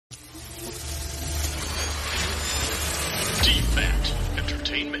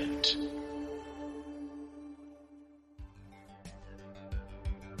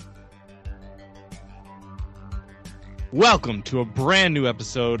Welcome to a brand new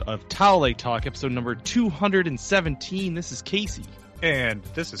episode of Towel Talk, episode number 217. This is Casey. And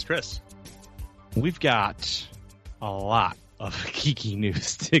this is Chris. We've got a lot of geeky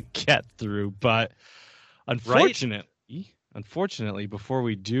news to get through, but unfortunately, before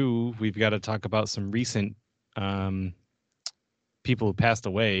we do, we've got to talk about some recent people who passed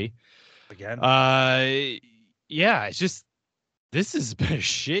away. Again? Yeah, it's just, this has been a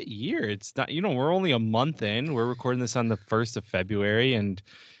shit year. It's not, we're only a month in. We're recording this on the 1st of February, and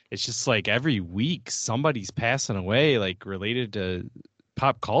it's just like every week somebody's passing away, like related to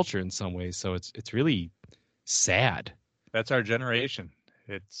pop culture in some ways. So it's really sad. That's our generation.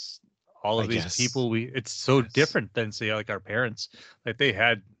 It's all of these people. It's so different than, say, like our parents. Like they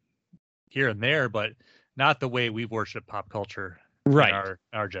had here and there, but not the way we worship pop culture right in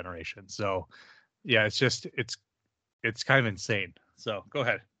our generation. So yeah, it's kind of insane. So go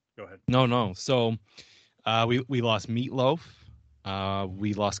ahead. No. So we lost Meatloaf.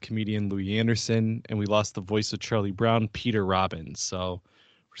 We lost comedian Louis Anderson, and we lost the voice of Charlie Brown, Peter Robbins. So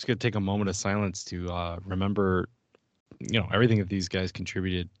we're just going to take a moment of silence to remember, everything that these guys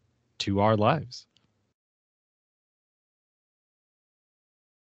contributed to our lives.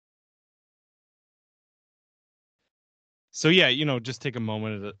 So yeah, just take a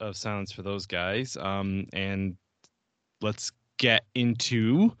moment of silence for those guys. And let's get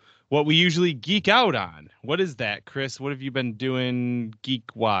into what we usually geek out on. What is that, Chris? What have you been doing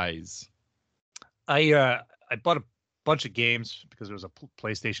geek-wise? I bought a bunch of games because there was a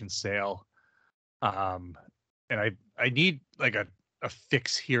PlayStation sale. And I need like a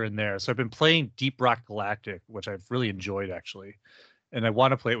fix here and there. So I've been playing Deep Rock Galactic, which I've really enjoyed actually. And I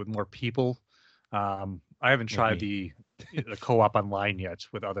want to play it with more people. I haven't tried the co-op online yet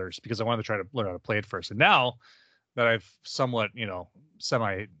with others because I wanted to try to learn how to play it first. And now that I've somewhat,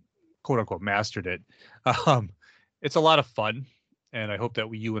 semi quote unquote mastered it, it's a lot of fun, and I hope that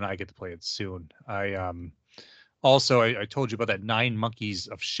you and I get to play it soon. I told you about that 9 Monkeys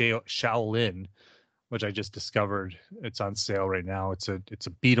of Shaolin, which I just discovered. It's on sale right now. It's a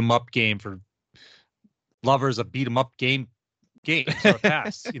beat 'em up game for lovers of beat 'em up games or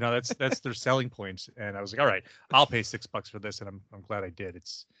pass. That's their selling point. And I was like, all right, I'll pay $6 for this, and I'm glad I did.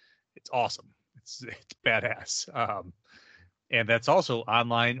 It's awesome. It's badass. And that's also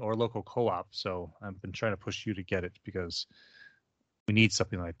online or local co-op. So I've been trying to push you to get it because we need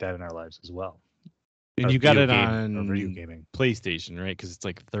something like that in our lives as well. And you got it on video gaming PlayStation, right? Because it's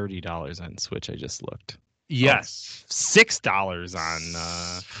like $30 on Switch. I just looked. Yes, $6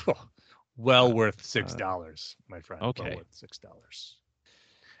 on. Well worth $6, my friend. Okay, well worth $6.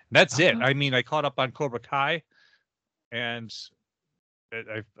 That's it. I mean, I caught up on Cobra Kai, and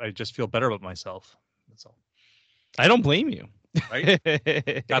I just feel better about myself. That's all. I don't blame you. Right?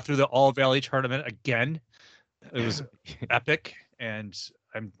 Got through the All Valley tournament again. It was epic, and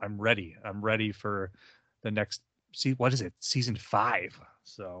I'm ready. I'm ready for the next. See, what is it? Season 5.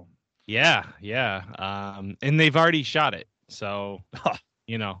 So yeah. And they've already shot it. So love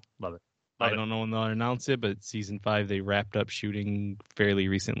it. I don't know when they'll announce it, but season 5 they wrapped up shooting fairly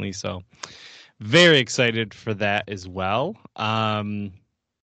recently. So very excited for that as well.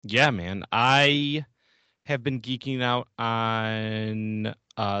 Yeah, man. I have been geeking out on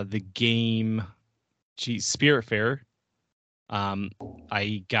the game Spiritfarer.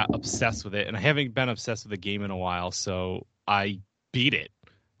 I got obsessed with it, and I haven't been obsessed with the game in a while, so I beat it.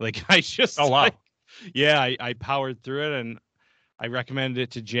 Like, I just... Oh, wow. I powered through it, and I recommended it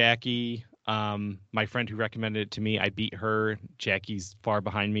to Jackie. My friend who recommended it to me, I beat her. Jackie's far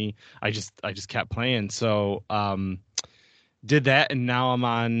behind me. I just kept playing. So did that, and now I'm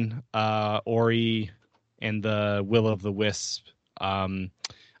on Ori and the Will of the Wisp. I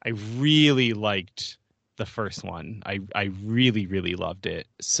really liked the first one. I really, really loved it.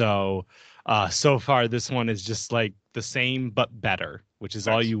 So so far this one is just like the same but better, which is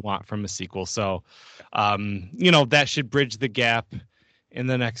all you want from a sequel. So that should bridge the gap in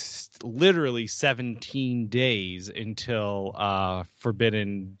the next literally 17 days until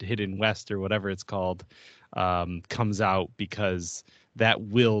Forbidden Hidden West or whatever it's called comes out, because that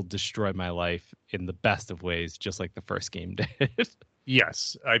will destroy my life in the best of ways, just like the first game did.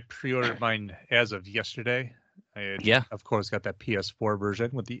 Yes, I pre-ordered mine as of yesterday. I had, of course, got that PS4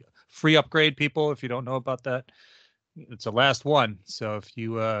 version with the free upgrade, people. If you don't know about that, it's the last one. So if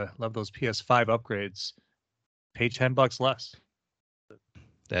you love those PS5 upgrades, pay $10 less.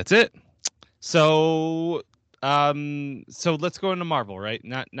 That's it. So let's go into Marvel, right?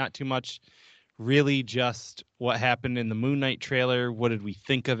 Not too much. Really just what happened in the Moon Knight trailer. What did we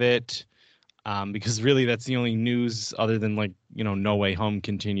think of it? Because really that's the only news other than No Way Home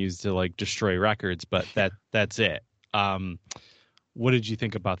continues to destroy records, but that's it. What did you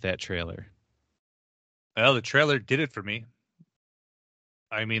think about that trailer? Well, the trailer did it for me.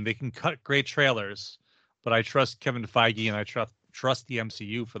 I mean, they can cut great trailers, but I trust Kevin Feige and I trust the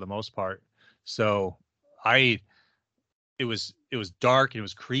MCU for the most part. So it was dark and it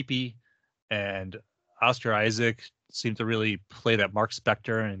was creepy, and Oscar Isaac seemed to really play that Mark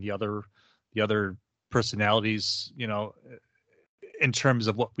Spector and the other personalities, in terms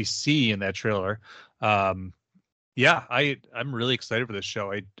of what we see in that trailer. Yeah, I'm really excited for this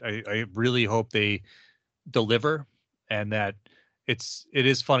show. I really hope they deliver, and that it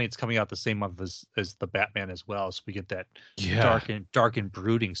is funny. It's coming out the same month as the Batman as well, so we get that dark and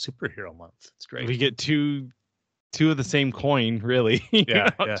brooding superhero month. It's great. We get two of the same coin, really. Yeah.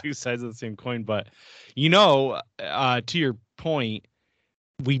 Two sides of the same coin. But to your point,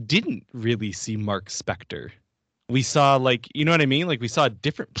 we didn't really see Mark Spector. We saw, you know what I mean? Like, we saw a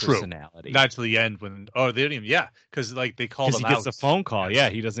different personality. Not to the end when they didn't even, because they called him out. He gets a phone call. Yeah,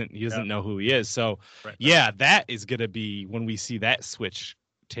 he doesn't know who he is. So right. That is gonna be when we see that switch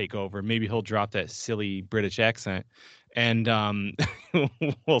take over. Maybe he'll drop that silly British accent, and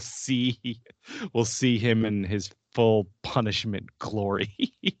we'll see him in his full punishment glory.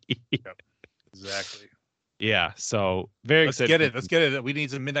 Yep, exactly. Yeah, so very excited. Let's get it. We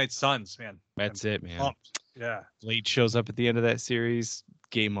need some Midnight Suns, man. That's it, man. Pumped. Yeah. Blade shows up at the end of that series.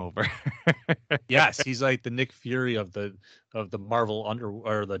 Game over. Yes, he's like the Nick Fury of the Marvel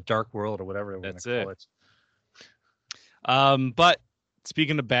or the Dark World or whatever. That's it. But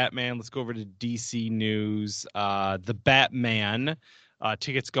speaking of Batman, let's go over to DC news. The Batman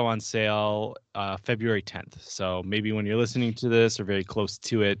tickets go on sale February 10th. So maybe when you're listening to this or very close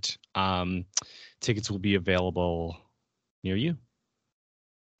to it, tickets will be available near you.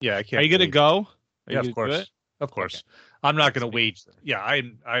 Yeah, I can't. Are you gonna go? Yeah, of course. Of course. Okay. I'm not gonna wait. Yeah,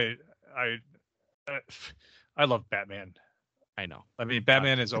 I love Batman. I know. I mean,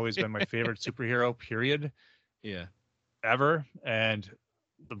 Batman has always been my favorite superhero, period. Yeah. Ever. And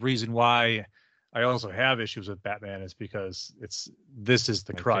the reason why I also have issues with Batman is because this is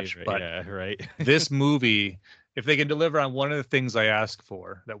the crutch. Favorite. But yeah, right. This movie, if they can deliver on one of the things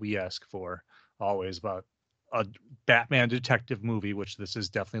that we ask for always, about a Batman detective movie, which this is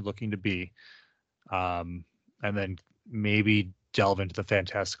definitely looking to be, and then maybe delve into the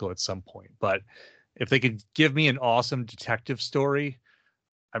fantastical at some point. But if they could give me an awesome detective story,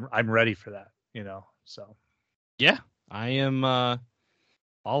 I'm ready for that, So yeah, I am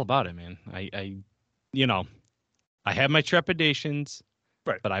all about it, man. I have my trepidations,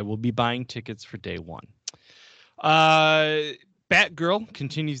 right, but I will be buying tickets for day one. Batgirl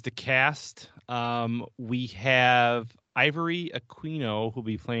continues to cast. We have Ivory Aquino, who'll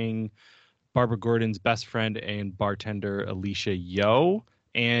be playing Barbara Gordon's best friend and bartender Alicia Yeoh,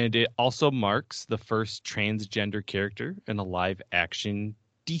 and it also marks the first transgender character in a live-action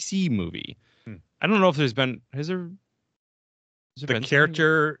DC movie. I don't know if has there been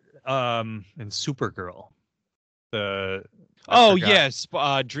character in Supergirl. Yes,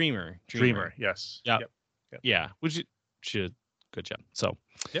 Dreamer. Yes. Yep. Yeah, which should good job. So,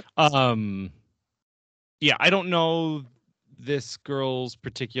 yep. Yeah, I don't know this girl's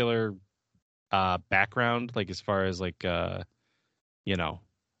particular background, like as far as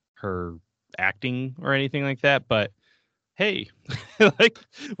her acting or anything like that, but hey,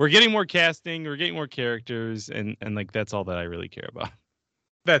 we're getting more casting, we're getting more characters, and that's all that I really care about.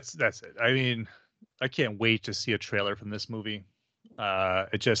 That's it. I mean, I can't wait to see a trailer from this movie. I'm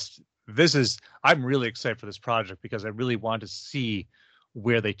really excited for this project because I really want to see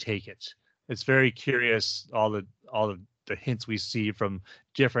where they take it. It's very curious, all the hints we see from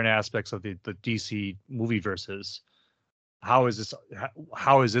different aspects of the DC movie versus how is this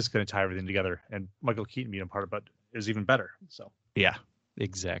going to tie everything together? And Michael Keaton being a part of it is even better. So yeah,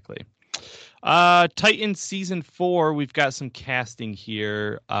 exactly. Titans season 4, we've got some casting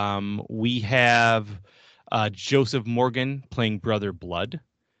here. We have Joseph Morgan playing Brother Blood.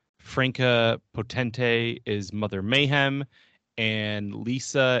 Franca Potente is Mother Mayhem, and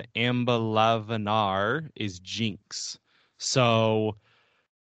Lisa Ambalavenar is Jinx. So,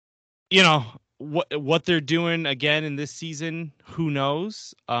 what they're doing again in this season, who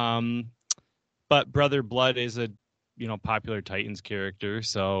knows? But Brother Blood is a popular Titans character,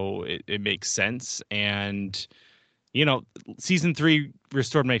 so it makes sense. And season 3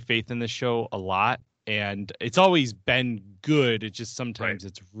 restored my faith in this show a lot, and it's always been good. It just sometimes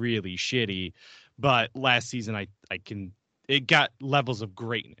It's really shitty. But last season it got levels of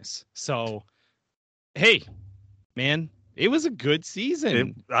greatness. So hey, man, it was a good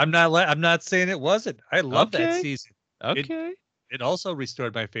season. I'm not saying it wasn't. I love that season. Okay. It also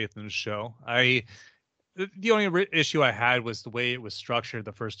restored my faith in the show. I the only issue I had was the way it was structured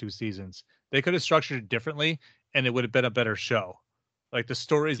the first 2 seasons. They could have structured it differently, and it would have been a better show. Like the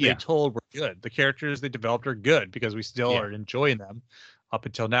stories they told were good. The characters they developed are good because we still are enjoying them up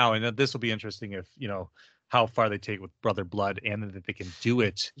until now. And this will be interesting if, how far they take with Brother Blood and that they can do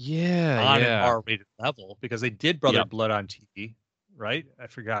it on an R-rated level, because they did Brother Blood on TV, right? I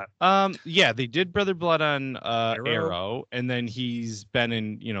forgot. They did Brother Blood on Arrow, and then he's been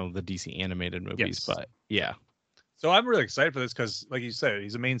in, the DC animated movies, but yeah. So I'm really excited for this because, like you said,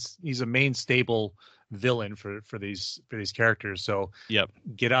 he's a main stable villain for these characters. So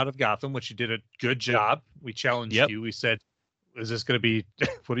get out of Gotham, which you did a good job. We challenged you. We said, is this going to be,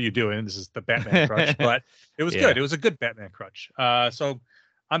 what are you doing? This is the Batman crutch, but it was good. It was a good Batman crutch. So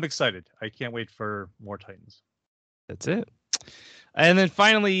I'm excited. I can't wait for more Titans. That's it. And then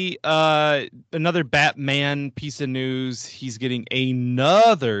finally, another Batman piece of news. He's getting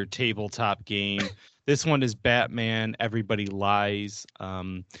another tabletop game. This one is Batman Everybody Lies.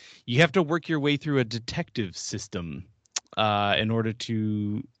 You have to work your way through a detective system in order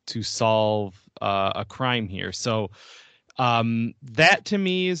to solve a crime here. So that to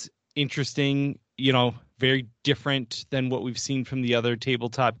me is interesting, very different than what we've seen from the other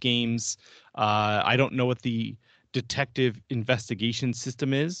tabletop games. I don't know what the detective investigation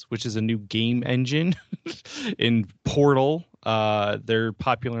system is, which is a new game engine in Portal, their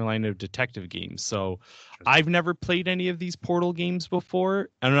popular line of detective games. So I've never played any of these Portal games before.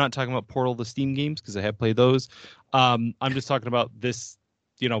 And I'm not talking about Portal, the Steam games, because I have played those. I'm just talking about this,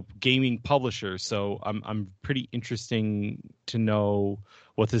 gaming publisher. So I'm pretty interesting to know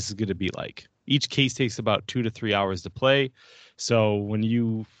what this is going to be like. Each case takes about 2 to 3 hours to play. So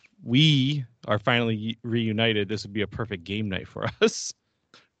when we are finally reunited, this would be a perfect game night for us.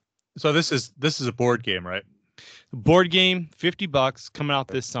 So this is a board game, right? Board game, $50 coming out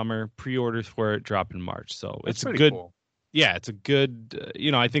this summer. Pre-orders for it drop in March. So that's it's a good, cool. Yeah, it's a good,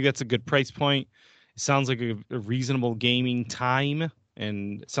 I think that's a good price point. It sounds like a reasonable gaming time,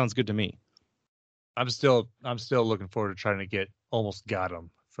 and it sounds good to me. I'm still looking forward to trying to get Almost Got Him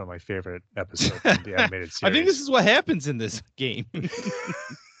from my favorite episode from the animated series. I think this is what happens in this game.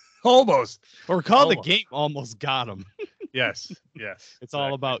 Almost. Or call the game Almost Got Him. Yes. It's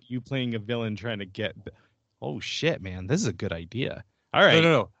all about you playing a villain trying to get... Oh, shit, man. This is a good idea. All right.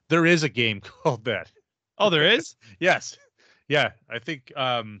 No. There is a game called that. Oh, there is? Yes. Yeah. I think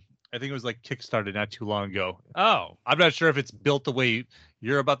it was like Kickstarted not too long ago. Oh. I'm not sure if it's built the way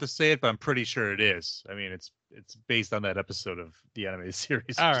you're about to say it, but I'm pretty sure it is. I mean, it's based on that episode of the animated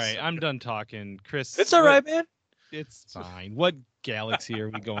series. All right. I'm done talking. Chris. It's all right, man. It's fine. What galaxy are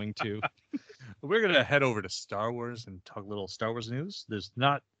we going to? We're going to head over to Star Wars and talk a little Star Wars news. There's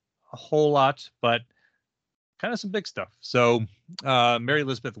not a whole lot, but kind of some big stuff. So Mary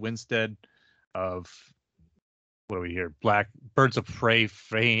Elizabeth Winstead of, what are we here? Black Birds of Prey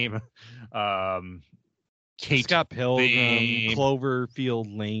fame. Kate Scott Pilgrim,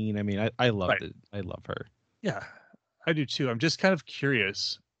 Cloverfield Lane. I mean, I love it. I love her. Yeah, I do too. I'm just kind of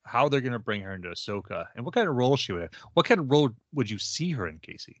curious how they're going to bring her into Ahsoka and what kind of role she would have. What kind of role would you see her in,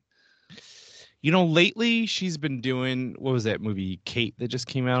 Casey? Lately she's been doing, what was that movie, Kate, that just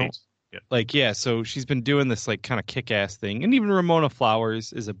came out? Yeah. So she's been doing this like kind of kick-ass thing. And even Ramona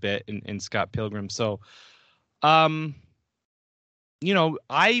Flowers is a bit in Scott Pilgrim. So, I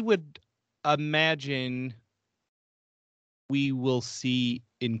would imagine we will see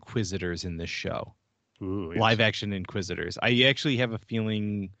Inquisitors in this show. Ooh, yes. Live action Inquisitors. I actually have a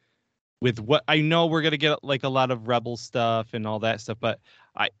feeling with what I know we're going to get like a lot of Rebel stuff and all that stuff, but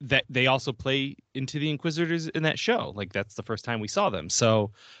that they also play into the Inquisitors in that show. Like that's the first time we saw them.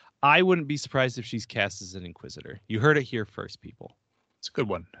 So I wouldn't be surprised if she's cast as an Inquisitor. You heard it here first, people. It's a good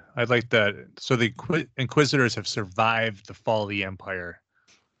one. I'd like that. So the Inquisitors have survived the fall of the Empire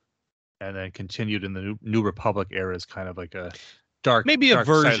and then continued in the New Republic era as kind of like a dark, maybe a dark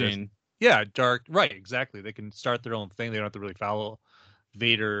version. Yeah, dark. Right, exactly. They can start their own thing. They don't have to really follow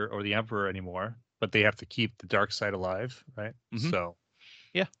Vader or the Emperor anymore, but they have to keep the dark side alive, right? Mm-hmm. So,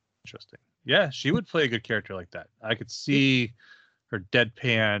 yeah, interesting. Yeah, she would play a good character like that. I could see her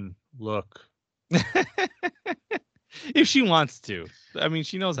deadpan look. If she wants to. I mean,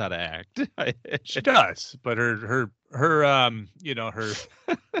 she knows how to act. She does, but her her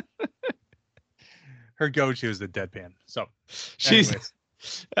go-to is the deadpan. So,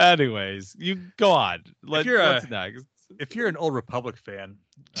 anyways, you go on. What's next? If you're an Old Republic fan,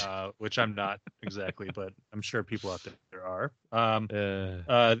 which I'm not exactly, but I'm sure people out there are,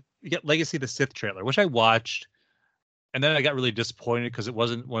 you get Legacy of the Sith trailer, which I watched, and then I got really disappointed because it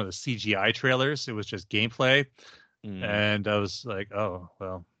wasn't one of the CGI trailers. It was just gameplay. And I was like, oh,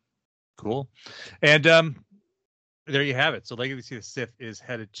 well, Cool. And there you have it. So Legacy of the Sith is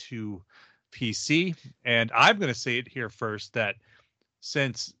headed to PC. And I'm going to say it here first that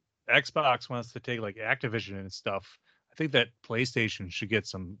since Xbox wants to take like Activision and stuff, I think that PlayStation should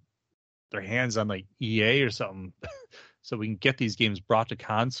get their hands on like EA or something so we can get these games brought to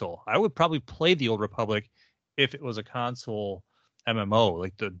console. I would probably play the Old Republic if it was a console MMO,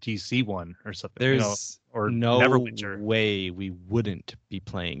 like the DC one or something. There's or no Neverwinter. way we wouldn't be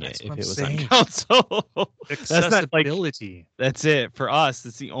playing That's it if what it I'm was saying. on console. That's not like Accessibility. that's it for us.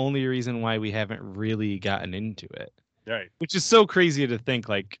 It's the only reason why we haven't really gotten into it. Right. Which is so crazy to think,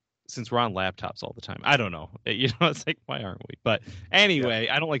 like, since we're on laptops all the time. I don't know. It's like, why aren't we? But anyway,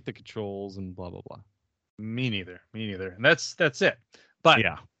 I don't like the controls and blah blah blah. Me neither. And that's it. But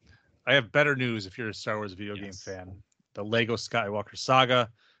Yeah. I have better news if you're a Star Wars video game fan. The Lego Skywalker Saga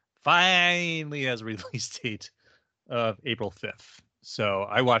finally has a release date of April 5th. So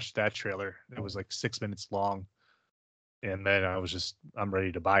I watched that trailer. It was like 6 minutes long. And then I'm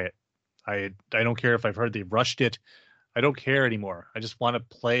ready to buy it. I don't care if I've heard they rushed it. I don't care anymore. I just want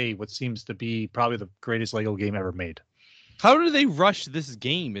to play what seems to be probably the greatest Lego game ever made. How do they rush this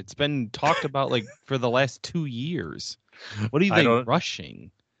game? It's been talked about like for the last 2 years. What are they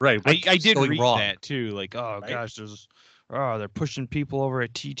rushing? Right. I did read wrong? that too. Like, oh Right? gosh, they're pushing people over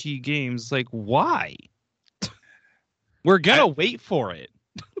at TT Games. Like, why? We're gonna wait for it.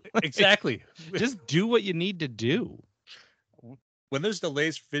 Exactly. Just do what you need to do. When there's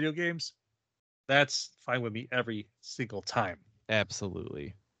delays for video games, that's fine with me every single time.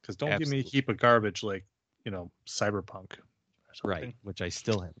 Absolutely. Because don't give me a heap of garbage like, Cyberpunk. Right, which I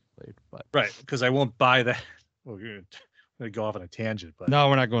still haven't played. But right, because I won't buy that. Well, we're going to go off on a tangent. But no,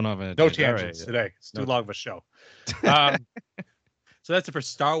 we're not going off on a no tangent. tangents today. It's too long of a show. So that's it for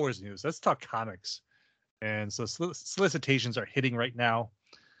Star Wars news. Let's talk comics. And so solicitations are hitting right now.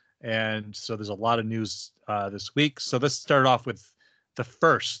 And so there's a lot of news this week. So let's start off with the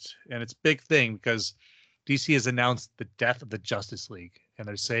first. And it's a big thing because DC has announced the death of the Justice League. And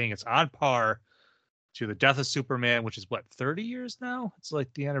they're saying it's on par to the death of Superman, which is 30 years now? It's like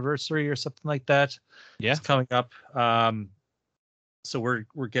the anniversary or something like that. Yeah. It's coming up. So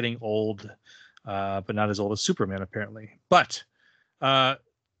we're getting old, but not as old as Superman, apparently. But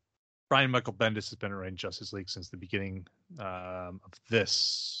Brian Michael Bendis has been writing Justice League since the beginning of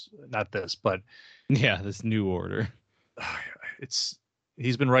this. Not this, but this new order.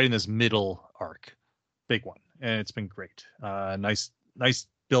 He's been writing this middle arc, big one, and it's been great. Nice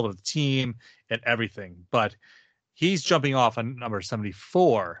build of the team and everything. But he's jumping off on number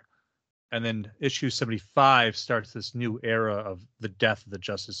 74, and then issue 75 starts this new era of the death of the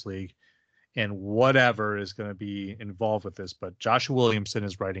Justice League and whatever is going to be involved with this. But Joshua Williamson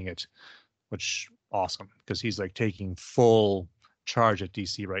is writing it, which awesome, because he's like taking full charge at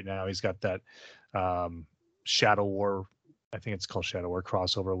DC right now. He's got that Shadow War, I think it's called Shadow War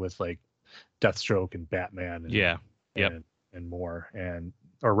crossover with like Deathstroke and Batman and more,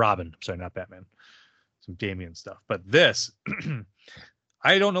 or Robin, sorry, not Batman, some Damian stuff. But this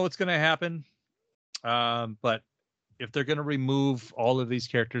I don't know what's going to happen, but if they're going to remove all of these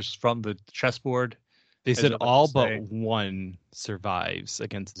characters from the chessboard, they said all but one survives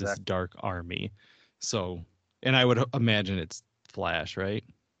against this dark army. So, and I would imagine it's Flash, right?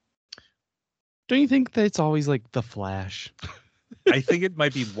 Don't you think that it's always like the Flash? I think it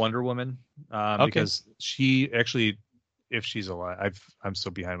might be Wonder Woman, because she actually, if she's alive, I'm so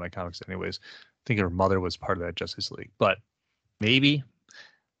behind my comics anyways. I think her mother was part of that Justice League, but maybe.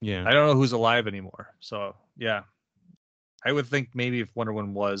 Yeah. I don't know who's alive anymore. So yeah, I would think maybe if Wonder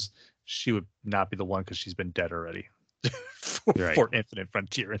Woman was, she would not be the one because she's been dead already for Infinite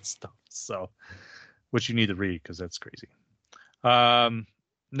Frontier and stuff. So, which you need to read because that's crazy.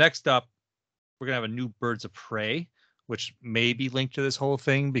 Next up, we're gonna have a new Birds of Prey, which may be linked to this whole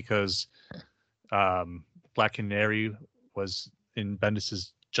thing because Black Canary was in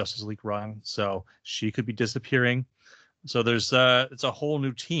Bendis's Justice League run, so she could be disappearing. So there's it's a whole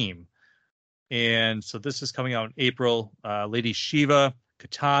new team, and so this is coming out in April. Lady Shiva,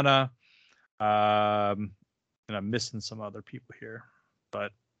 Katana, and I'm missing some other people here,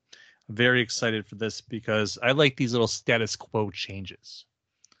 but I'm very excited for this because I like these little status quo changes.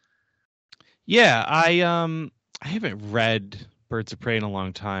 Yeah, I haven't read Birds of Prey in a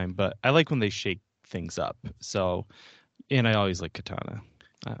long time, but I like when they shake things up. So, and I always like Katana.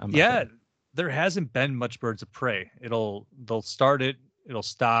 There hasn't been much Birds of Prey. They'll start it, it'll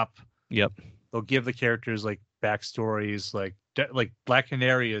stop. Yep. They'll give the characters like backstories, like Black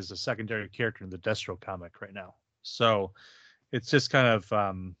Canary is a secondary character in the Deathstroke comic right now. So it's just kind of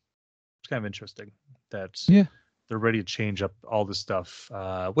interesting that they're ready to change up all this stuff,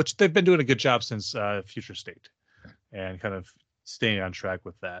 which they've been doing a good job since Future State, and kind of staying on track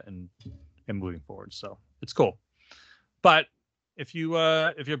with that and moving forward. So it's cool. But if you're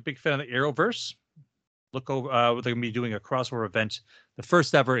a big fan of the Arrowverse, look over. They're going to be doing a crossover event, the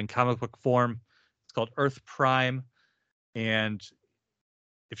first ever in comic book form. It's called Earth Prime, and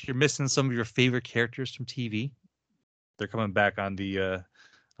if you're missing some of your favorite characters from TV, they're coming back on the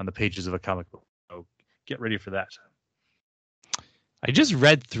pages of a comic book. So get ready for that. I just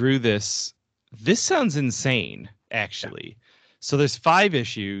read through this. This sounds insane, actually. Yeah. So there's 5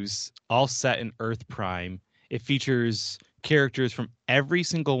 issues, all set in Earth Prime. It features characters from every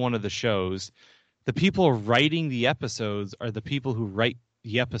single one of the shows. The people writing the episodes are the people who write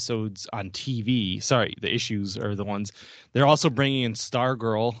the episodes on TV. Sorry, the issues are the ones. They're also bringing in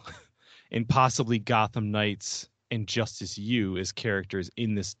Stargirl and possibly Gotham Knights and Justice U as characters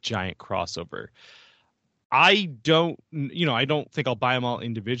in this giant crossover. I don't think I'll buy them all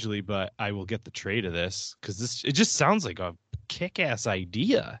individually, but I will get the trade of this because it just sounds like a kick-ass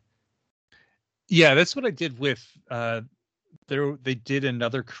idea. Yeah, that's what I did with they did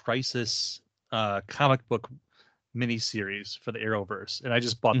another Crisis comic book miniseries for the Arrowverse, and I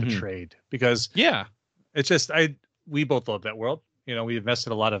just bought the trade because it's just we both love that world. We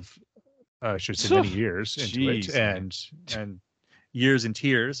invested a lot of many years into it, and years and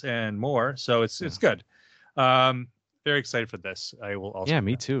tears and more. So it's good. Very excited for this. I will also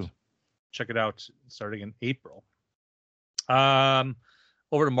me too. Check it out starting in April.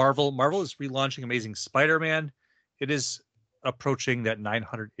 Over to Marvel. Marvel is relaunching Amazing Spider-Man. It is approaching that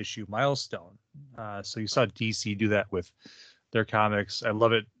 900 issue milestone. So you saw DC do that with their comics. I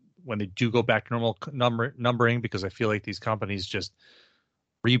love it when they do go back to normal numbering because I feel like these companies just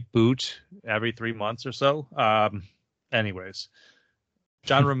reboot every 3 months or so. Anyways,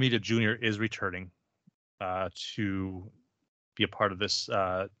 John Romita Jr. is returning to be a part of this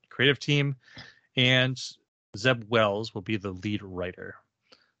creative team, and Zeb Wells will be the lead writer.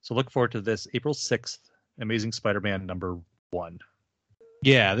 So look forward to this April 6th, Amazing Spider-Man #1.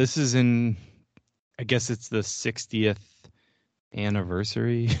 Yeah, this is I guess it's the 60th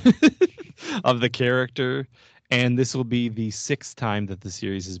anniversary of the character, and this will be the 6th time that the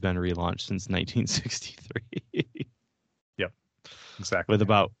series has been relaunched since 1963. Yep, exactly. With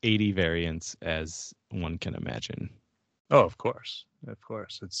about 80 variants, as one can imagine. Oh, of course.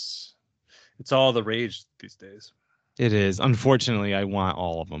 It's all the rage these days. It is. Unfortunately, I want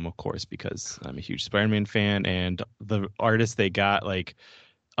all of them, of course, because I'm a huge Spider-Man fan, and the artists they got, like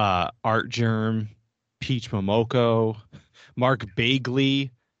Art Germ, Peach Momoko, Mark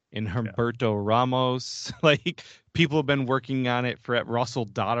Bagley, and Humberto Ramos. Like, people have been working on it for Russell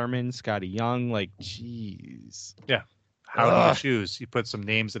Dodderman, Scotty Young. Like, jeez. Yeah. How do you choose? You put some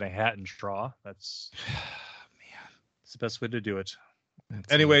names in a hat and draw. That's man. It's the best way to do it.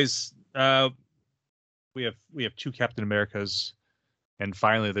 Anyways, we have 2 Captain Americas, and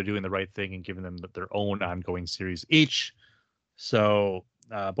finally they're doing the right thing and giving them their own ongoing series each. So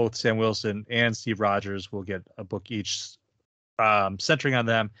both Sam Wilson and Steve Rogers will get a book each, centering on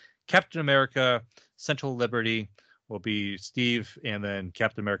them. Captain America: Central Liberty will be Steve, and then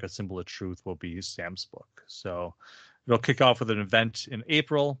Captain America: Symbol of Truth will be Sam's book. So it'll kick off with an event in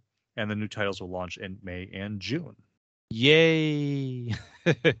April, and the new titles will launch in May and June. Yay!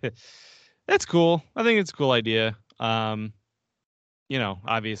 That's cool. I think it's a cool idea.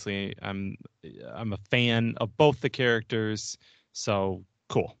 Obviously I'm a fan of both the characters, so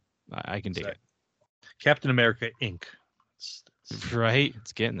cool. I can dig it. Captain America Inc. Right?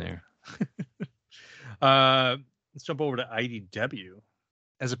 It's getting there. Let's jump over to IDW.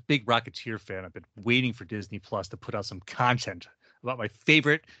 As a big Rocketeer fan, I've been waiting for Disney Plus to put out some content about my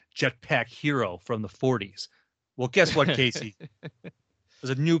favorite jetpack hero from the 40s. Well, guess what, Casey?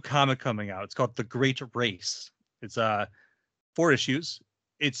 There's a new comic coming out. It's called The Great Race. It's 4 issues.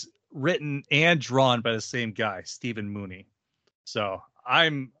 It's written and drawn by the same guy, Stephen Mooney. So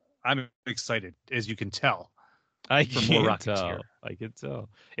I'm excited, as you can tell. I can tell.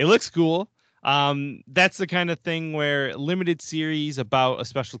 It looks cool. That's the kind of thing where limited series about a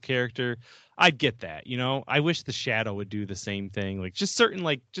special character, I'd get that. I wish the Shadow would do the same thing. Like just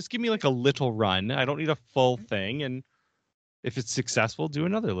give me like a little run. I don't need a full thing, and if it's successful, do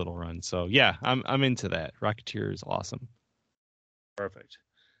another little run. So yeah, I'm into that. Rocketeer is awesome. Perfect.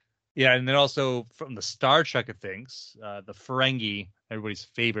 Yeah, and then also from the Star Trek of things, the Ferengi, everybody's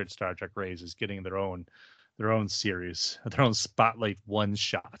favorite Star Trek race, is getting their own series, their own spotlight one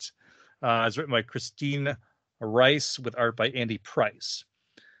shot. It's written by Christine Rice with art by Andy Price.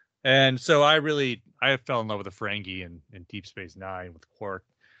 And so I fell in love with the Ferengi in Deep Space Nine with Quark.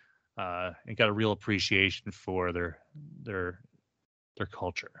 and got a real appreciation for their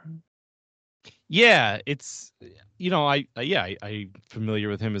culture. Yeah, it's I'm familiar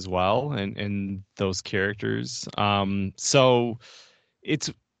with him as well, and those characters. So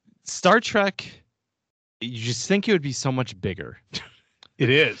it's Star Trek. You just think it would be so much bigger. It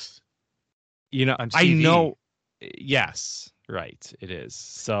is. On I TV. know. Yes, right. It is.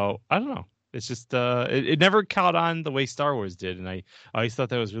 So I don't know. It's just it never caught on the way Star Wars did, and I always thought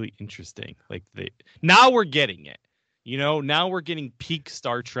that was really interesting. Like now we're getting it. Now we're getting peak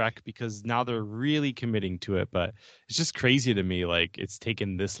Star Trek because now they're really committing to it. But it's just crazy to me, like it's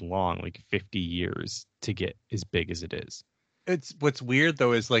taken this long, like 50 years to get as big as it is. It's what's weird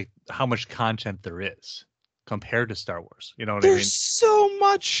though is like how much content there is compared to Star Wars. You know what There's I mean? so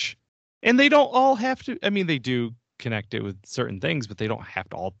much, and they don't all have to. I mean, they do connect it with certain things, but they don't have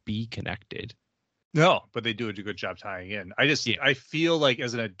to all be connected. No, but they do a good job tying in. I feel like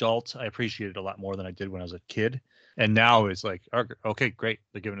as an adult, I appreciate it a lot more than I did when I was a kid. And now it's like, okay, great.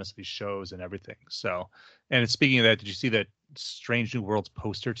 They're giving us these shows and everything. So, and speaking of that, did you see that Strange New Worlds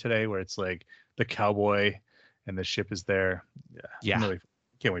poster today where it's like the cowboy and the ship is there? Yeah. I really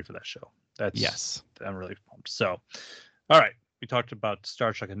can't wait for that show. I'm really pumped. So, all right. We talked about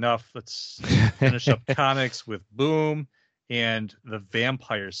Star Trek enough. Let's finish up comics with Boom and the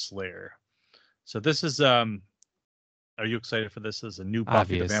Vampire Slayer. So this is are you excited for this? As a new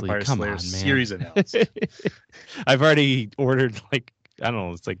Buffy the Vampire Slayer series announced. I've already ordered like I don't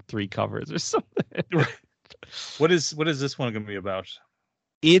know, it's like 3 covers or something. What is this one going to be about?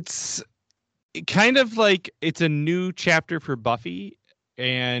 It's kind of like it's a new chapter for Buffy,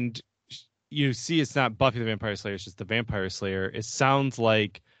 and you see it's not Buffy the Vampire Slayer, it's just the Vampire Slayer. It sounds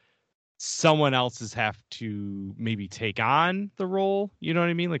like someone else's have to maybe take on the role. You know what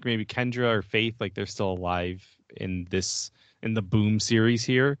I mean? Like maybe Kendra or Faith, like they're still alive in the Boom series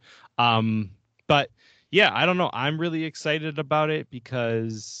here. But yeah, I don't know. I'm really excited about it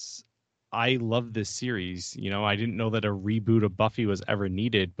because I love this series. I didn't know that a reboot of Buffy was ever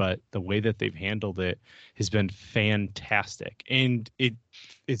needed, but the way that they've handled it has been fantastic. And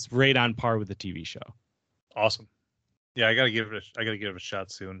it's right on par with the TV show. Awesome. Yeah, I gotta give it a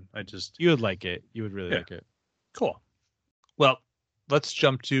shot soon. You would like it. You would really like it. Cool. Well, let's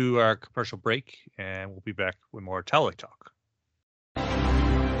jump to our commercial break, and we'll be back with more Tally Talk.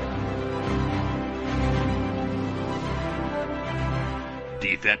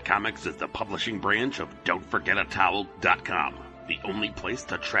 DFAT Comics is the publishing branch of Don'tForgetATowel.com, the only place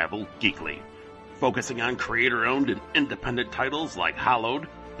to travel geekly. Focusing on creator-owned and independent titles like Hollowed,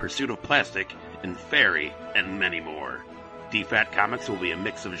 Pursuit of Plastic, and Fairy, and many more. DFAT Comics will be a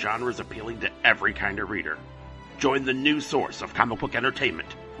mix of genres appealing to every kind of reader. Join the new source of comic book entertainment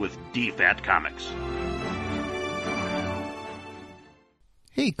with DFAT Comics.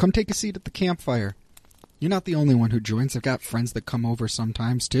 Hey, come take a seat at the campfire. You're not the only one who joins. I've got friends that come over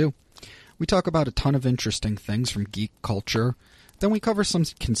sometimes, too. We talk about a ton of interesting things from geek culture. Then we cover some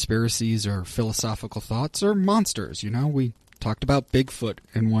conspiracies or philosophical thoughts or monsters, We talked about Bigfoot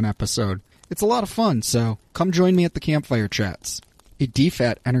in one episode. It's a lot of fun, so come join me at the Campfire Chats, a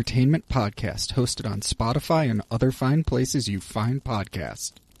DFAT entertainment podcast hosted on Spotify and other fine places you find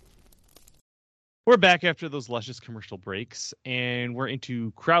podcasts. We're back after those luscious commercial breaks, and we're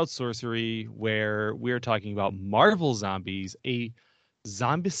into crowd sorcery, where we're talking about Marvel Zombies, a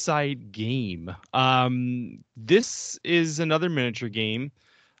zombicide game. This is another miniature game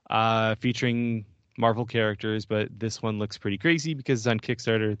featuring Marvel characters, but this one looks pretty crazy because on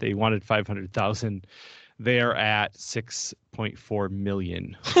Kickstarter they wanted 500,000. They are at 6.4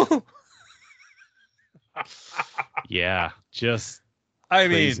 million. Yeah, just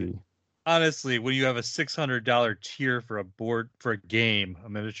crazy. Mean, honestly, when you have a $600 tier for a game, a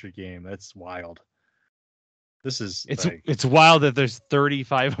miniature game, that's wild. It's wild that there's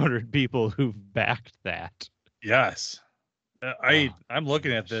 3,500 people who've backed that. Yes. I'm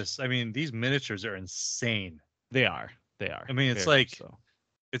looking at this. I mean, these miniatures are insane. They are. I mean, it's like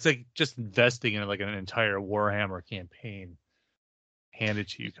just investing in like an entire Warhammer campaign handed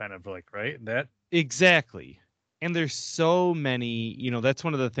to you, kind of like, right? That exactly. And there's so many. That's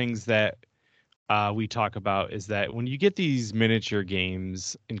one of the things that we talk about is that when you get these miniature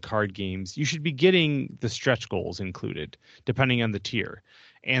games and card games, you should be getting the stretch goals included, depending on the tier.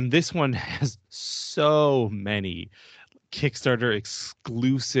 And this one has so many Kickstarter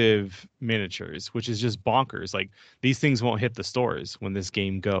exclusive miniatures, which is just bonkers. Like these things won't hit the stores when this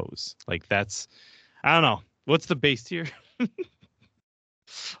game goes. Like that's, I don't know. What's the base tier?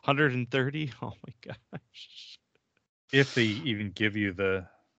 130? Oh my gosh. If they even give you the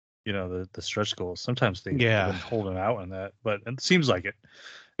stretch goals, sometimes they've been holding out on that, but it seems like it.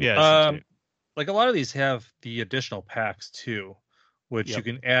 Yeah. Like a lot of these have the additional packs too, which you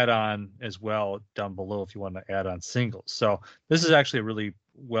can add on as well down below if you want to add on singles. So this is actually a really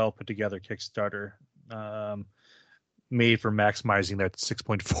well put together Kickstarter, made for maximizing that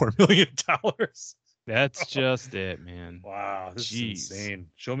 $6.4 million. That's just it, man. Wow, this Jeez. is insane.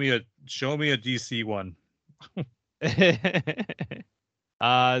 Show me a DC one.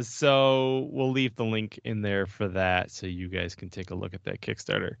 So we'll leave the link in there for that so you guys can take a look at that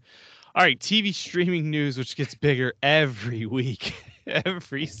Kickstarter. All right, TV streaming news, which gets bigger every week,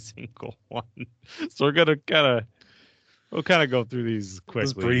 every single one. So we'll kind of go through these quickly.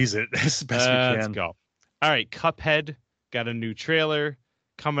 Let's breeze it as best we can. Let's go. All right, Cuphead got a new trailer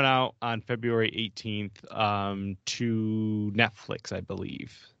coming out on February 18th to Netflix, I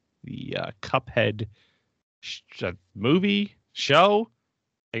believe. The Cuphead movie show.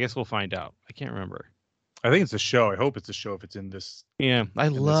 I guess we'll find out. I can't remember. I think it's a show. I hope it's a show if it's in this. Yeah, I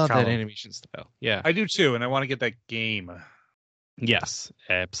love that animation style. Yeah, I do too, and I want to get that game. Yes,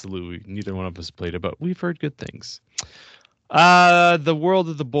 absolutely. Neither one of us played it, but we've heard good things. The World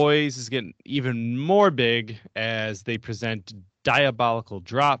of the Boys is getting even more big as they present Diabolical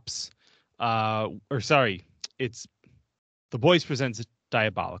Drops. It's The Boys presents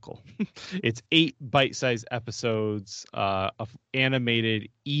Diabolical. It's 8 bite-sized episodes of animated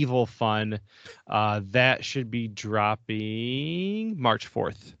evil fun. That should be dropping March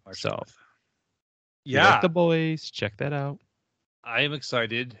 4th. Yeah, like The Boys, check that out. I am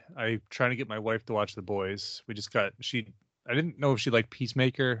excited. I'm trying to get my wife to watch The Boys. I didn't know if she liked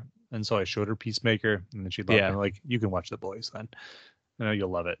Peacemaker, and so I showed her Peacemaker, and then she loved it. I'm like, you can watch The Boys then. I know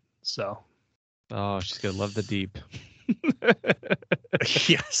you'll love it. So, oh, she's gonna love the deep.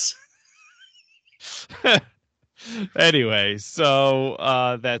 Yes. Anyway,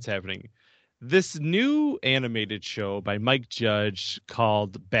 so that's happening. This new animated show by Mike Judge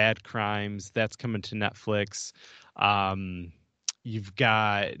called Bad Crimes, that's coming to Netflix. You've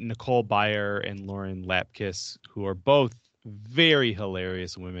got Nicole Byer and Lauren Lapkus, who are both very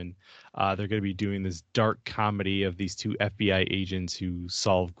hilarious women. They're going to be doing this dark comedy of these two FBI agents who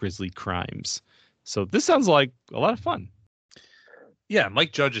solve grisly crimes. So this sounds like a lot of fun. Yeah,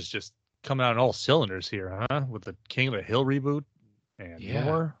 Mike Judge is just coming out on all cylinders here, huh? With the King of the Hill reboot and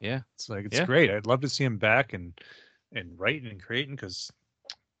more. Yeah, it's great. I'd love to see him back and writing and creating because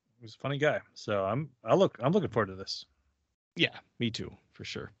he's a funny guy. So I'm looking forward to this. Yeah, me too, for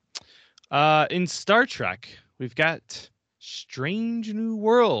sure. In Star Trek, we've got Strange New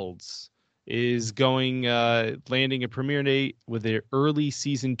Worlds is going landing a premiere date with their early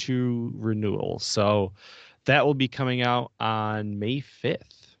season 2 renewal. So that will be coming out on May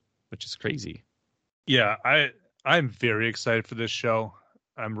 5th, which is crazy. Yeah, I'm very excited for this show.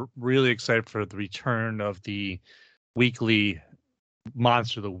 I'm really excited for the return of the weekly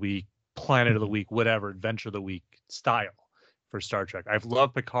Monster of the Week, Planet of the Week, whatever, Adventure of the Week style for Star Trek. I've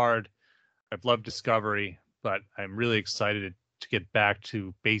loved Picard. I've loved Discovery, but I'm really excited to get back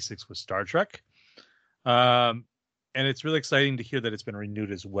to basics with Star Trek. And it's really exciting to hear that it's been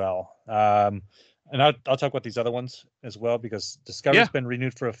renewed as well. And I'll talk about these other ones as well, because Discovery's been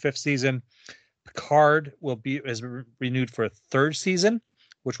renewed for a 5th season. Picard is renewed for a 3rd season,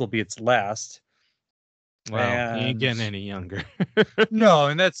 which will be its last. Wow, he ain't getting any younger. No,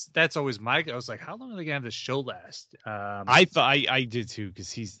 and that's always I was like, how long are they gonna have this show last? I thought I did too,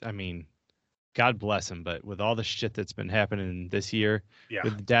 because God bless him, but with all the shit that's been happening this year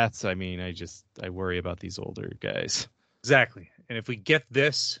with deaths, I worry about these older guys. Exactly. And if we get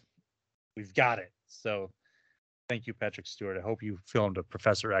this, we've got it. So thank you, Patrick Stewart. I hope you filmed a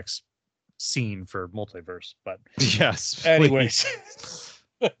Professor X scene for Multiverse. But yes. Anyways.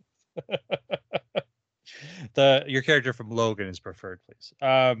 Your character from Logan is preferred, please.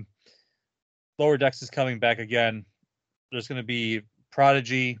 Lower Decks is coming back again. There's going to be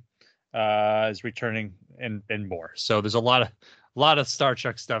Prodigy is returning and more. So there's a lot of Star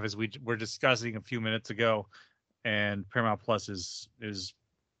Trek stuff, as we were discussing a few minutes ago, and Paramount Plus is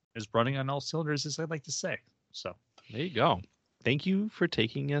running on all cylinders, as I'd like to say. So there you go. Thank you for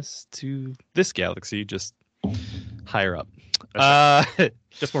taking us to this galaxy, just higher up.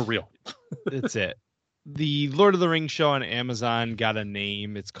 Just more real. That's it. The Lord of the Rings show on Amazon got a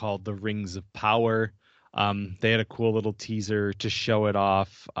name. It's called The Rings of Power. They had a cool little teaser to show it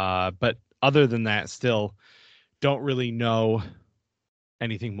off. But other than that, still don't really know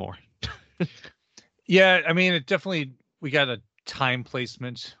anything more. Yeah, I mean, we got a time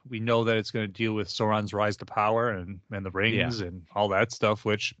placement. We know that it's going to deal with Sauron's rise to power and the rings and all that stuff,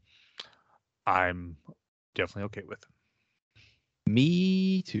 which I'm definitely okay with.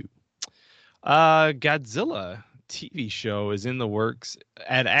 Me too. Godzilla TV show is in the works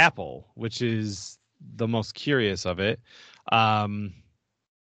at Apple, which is the most curious of it. I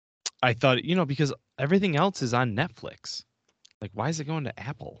thought, because everything else is on Netflix. Like, why is it going to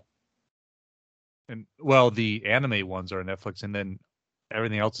Apple? And well, the anime ones are on Netflix, and then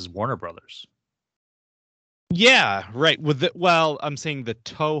everything else is Warner Brothers. Yeah, right. I'm saying the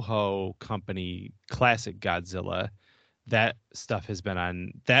Toho company, classic Godzilla, that stuff has been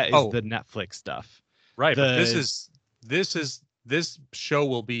on. That is the Netflix stuff. Right, but this show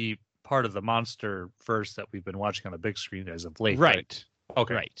will be part of the Monster Verse that we've been watching on the big screen as of late. Right.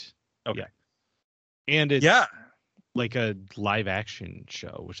 Okay. Right. Okay. Yeah. And it's yeah, like a live action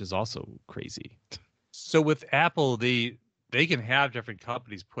show, which is also crazy. So with Apple, they can have different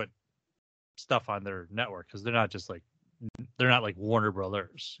companies put stuff on their network because they're not like Warner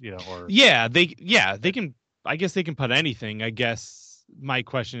Brothers, or they can. I guess they can put anything. I guess my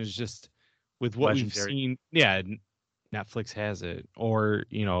question is just with what Legendary. we've seen. Yeah, Netflix has it, or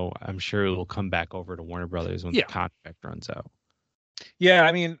I'm sure it will come back over to Warner Brothers when the contract runs out. Yeah,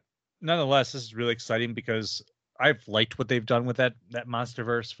 I mean, nonetheless, this is really exciting because I've liked what they've done with that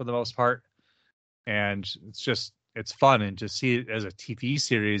MonsterVerse for the most part, and it's fun, and to see it as a TV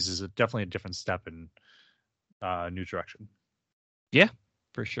series is definitely a different step in new direction. Yeah,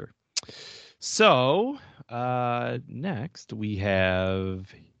 for sure. So next we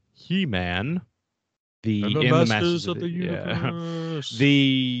have He-Man, the Masters of the Universe.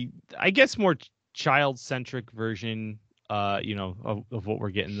 The I guess more child-centric version, of what we're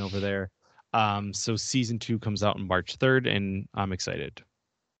getting over there. So season 2 comes out on March 3rd, and I'm excited.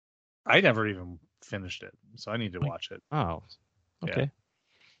 I never even finished it, so I need to watch it. Oh, okay.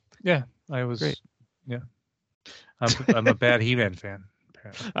 Yeah, I was great. Yeah, I'm a bad He-Man fan.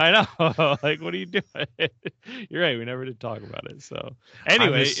 Apparently. I know. Like, what are you doing? You're right. We never did talk about it. So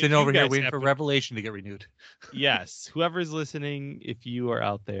anyway, I'm just sitting over here waiting for Revelation to get renewed. Yes, whoever's listening, if you are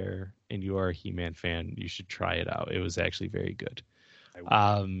out there and you are a He-Man fan, you should try it out. It was actually very good.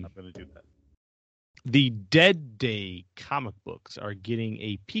 I'm going to do that. The Dead Day comic books are getting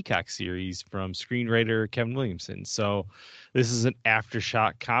a Peacock series from screenwriter Kevin Williamson. So this is an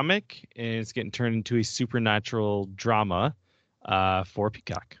Aftershock comic, and it's getting turned into a supernatural drama for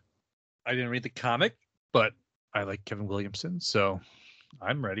Peacock. I didn't read the comic, but I like Kevin Williamson, so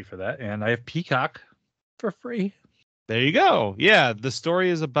I'm ready for that. And I have Peacock for free. There you go. Yeah, the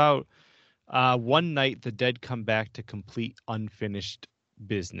story is about one night the dead come back to complete unfinished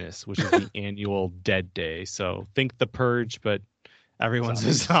business, which is the annual Dead Day. So think The Purge, but everyone's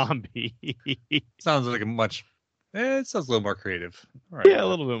a zombie. Sounds like it sounds a little more creative. Right. Yeah, a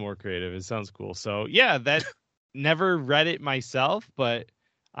little bit more creative. It sounds cool. So yeah, that never read it myself, but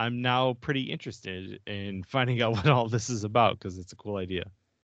I'm now pretty interested in finding out what all this is about because it's a cool idea.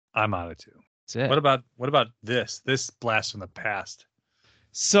 I'm on it too. That's it. What about this blast from the past?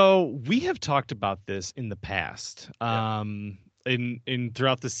 So we have talked about this in the past. Yeah. In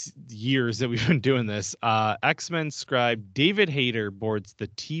throughout the years that we've been doing this, X-Men scribe David Hayter boards the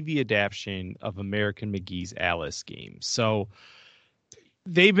TV adaptation of American McGee's Alice game. So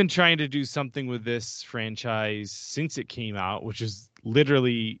they've been trying to do something with this franchise since it came out, which is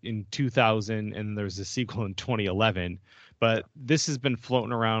literally in 2000, and there's a sequel in 2011. But this has been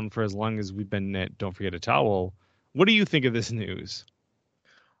floating around for as long as we've been at Don't Forget a Towel. What do you think of this news?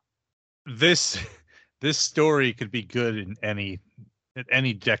 This story could be good in any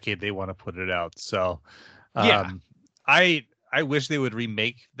decade they want to put it out. So, I wish they would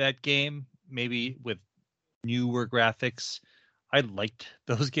remake that game, maybe with newer graphics. I liked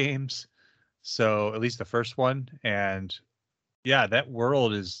those games, so at least the first one, and yeah, that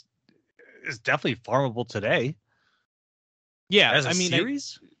world is definitely farmable today. Yeah, as a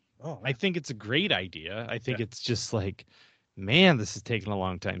series. I think it's a great idea. I think it's just like, man, this is taking a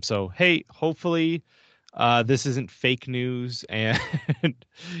long time. So hey, hopefully this isn't fake news, and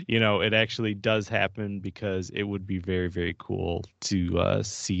it actually does happen, because it would be very, very cool to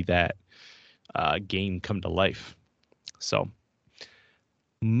see that game come to life. So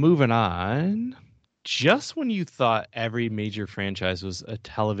moving on, just when you thought every major franchise was a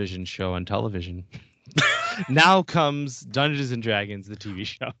television show on television, now comes Dungeons and Dragons, the TV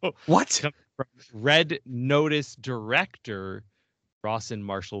show. What? From Red Notice director Rawson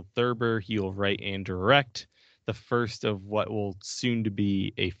Marshall Thurber. He will write and direct the first of what will soon to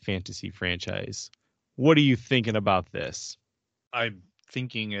be a fantasy franchise. What are you thinking about this? I'm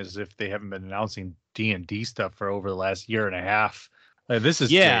thinking as if they haven't been announcing D&D stuff for over the last year and a half. This is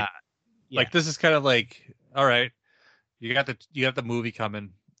great. Like, this is kind of like, all right, you got the movie coming.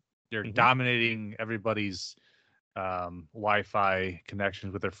 They're dominating everybody's Wi-Fi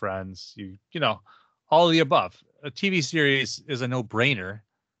connections with their friends. all of the above. A TV series is a no-brainer.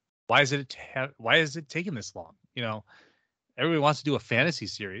 Why is it taking this long? Everybody wants to do a fantasy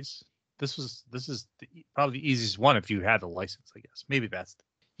series. This is probably the easiest one if you had the license, I guess. Maybe that's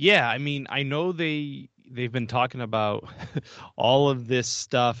Yeah, I mean, I know they've been talking about all of this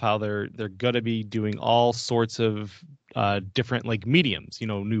stuff, how they're going to be doing all sorts of different like mediums,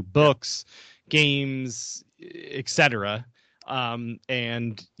 new books, games, etc.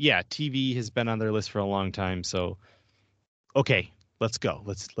 And yeah, TV has been on their list for a long time. So, okay, let's go.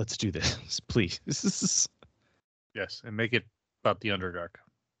 Let's do this, please. yes, and make it about the Underdark.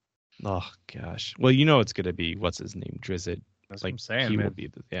 Oh gosh. Well, it's going to be what's his name, Drizzt. That's like what I'm saying, he man. will be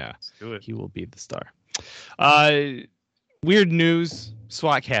Let's do it. he will be the star. Weird news: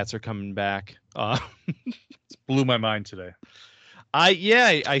 SWAT cats are coming back. Blew my mind today.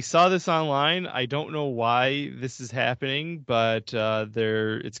 I saw this online. I don't know why this is happening, but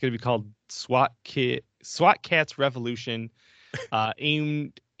it's going to be called SWAT Cats Revolution,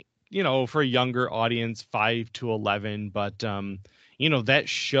 aimed for a younger audience, 5 to 11. But that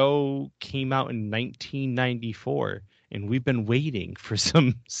show came out in 1994. And we've been waiting for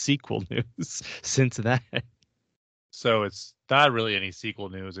some sequel news since then. So it's not really any sequel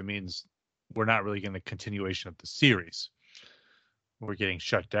news. It means we're not really getting a continuation of the series. We're getting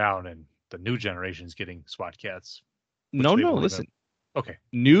shut down, and the new generation is getting SWAT cats. No, listen. Okay.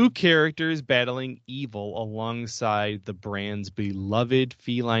 New characters battling evil alongside the brand's beloved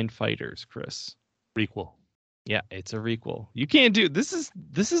feline fighters, Chris. Requel. Yeah, it's a requel. You can't do this is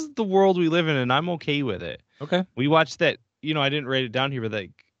the world we live in, and I'm okay with it. Okay. We watched that, I didn't write it down here, but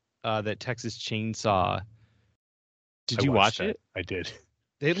that Texas Chainsaw. Did you watch it? I did.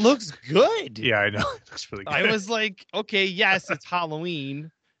 It looks good. Yeah, I know. It looks really good. I was like, okay, yes, it's Halloween.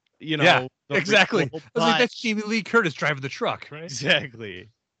 Yeah, exactly. Requel, I was like, that's Jamie Lee Curtis driving the truck, right?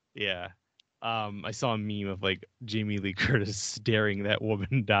 Exactly. Yeah. I saw a meme of like Jamie Lee Curtis staring that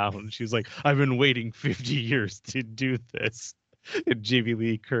woman down. She was like, I've been waiting 50 years to do this. And Jamie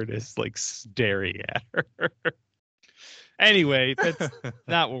Lee Curtis like staring at her. Anyway, that's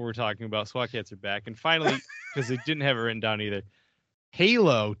not what we're talking about. SWAT cats are back. And finally, because they didn't have it written down either,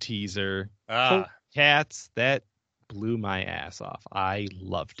 Halo teaser. Cats, that blew my ass off. I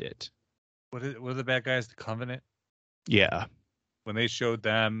loved it. What are the bad guys? The Covenant? Yeah. When they showed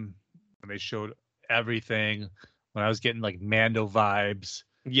them, when they showed everything, when I was getting like Mando vibes.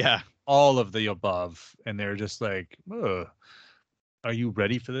 Yeah. All of the above. And they're just like, ugh. Are you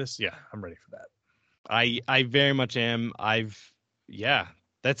ready for this? Yeah, I'm ready for that. I very much am.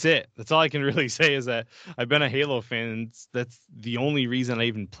 That's it. That's all I can really say is that I've been a Halo fan. That's the only reason I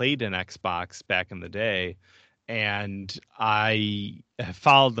even played an Xbox back in the day. And I have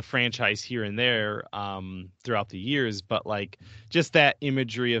followed the franchise here and there throughout the years. But like just that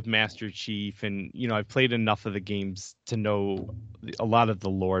imagery of Master Chief, and I've played enough of the games to know a lot of the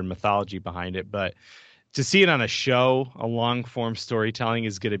lore and mythology behind it. But to see it on a show, a long form storytelling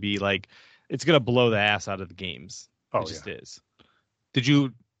is going to be like, it's going to blow the ass out of the games. It just is. Did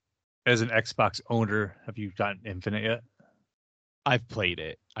you, as an Xbox owner, have you gotten Infinite yet? I've played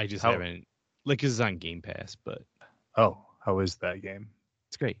it. I just haven't, like, it's on Game Pass, but. Oh, how is that game?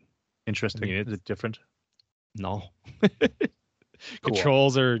 It's great. Interesting. Is it different? No. Cool.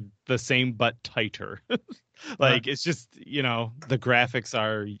 Controls are the same, but tighter. It's just, the graphics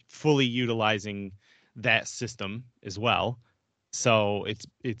are fully utilizing that system as well. So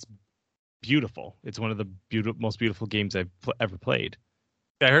it's beautiful. It's one of the most beautiful games I've ever played.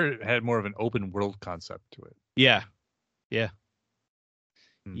 I heard it had more of an open world concept to it. Yeah.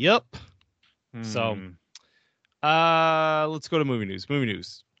 Yep. So let's go to movie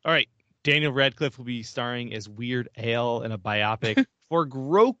news. All right. Daniel Radcliffe will be starring as Weird Al in a biopic for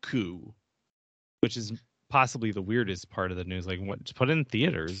Groku, which is possibly the weirdest part of the news. Like, what? Just put it in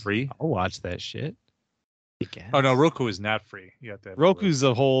theaters. Free? I'll watch that shit. Oh no, Roku is not free. You have to. Roku's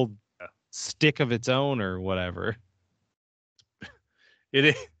a whole stick of its own, or whatever. It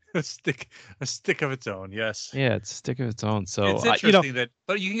is a stick of its own. Yes. Yeah, it's a stick of its own. So it's interesting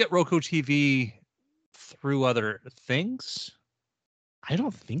but you can get Roku TV through other things. I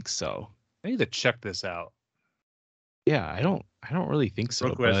don't think so. I need to check this out. Yeah, I don't really think so.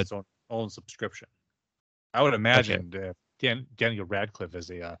 Roku has its own subscription. I would imagine Daniel Radcliffe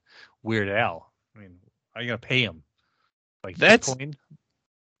is a Weird Al. I mean, are you gonna pay him? Like that's Bitcoin?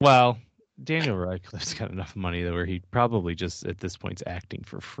 Well, Daniel Radcliffe's got enough money where he probably just at this point's acting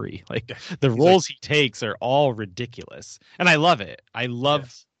for free. Like the roles he takes are all ridiculous, and I love it. I love.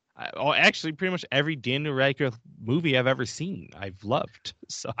 Yes. Actually, pretty much every Daniel Radcliffe movie I've ever seen, I've loved.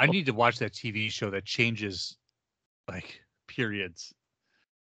 So I need to watch that TV show that changes like periods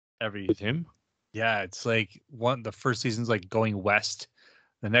every with him. Yeah, it's like the first season's like going west.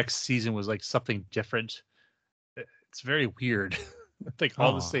 The next season was like something different. It's very weird. Like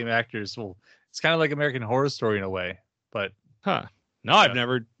all the Oh. same actors. Well, it's kind of like American Horror Story in a way, but Huh. No, I've Yeah.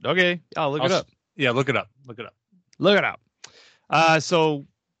 never. Okay, I'll look it up. Yeah, look it up. Look it up. Look it up. So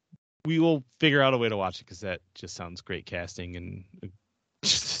we will figure out a way to watch it because that just sounds great casting and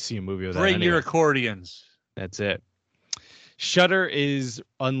just to see a movie with that. Bring your Anyway, accordions. that's it. Shudder is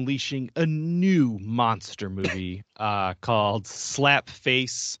unleashing a new monster movie called Slap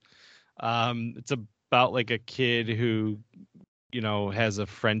Face. It's about like a kid who, has a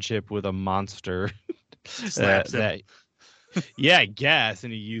friendship with a monster. Slaps him. Yeah, I guess,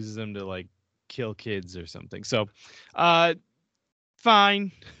 and he uses them to like kill kids or something. So,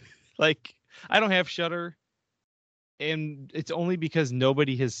 fine. Like, I don't have Shudder, and it's only because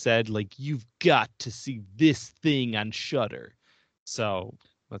nobody has said like you've got to see this thing on Shudder. So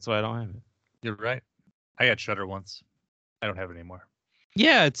that's why I don't have it. You're right. I had Shudder once. I don't have it anymore.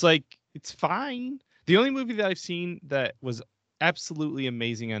 Yeah, it's like it's fine. The only movie that I've seen that was absolutely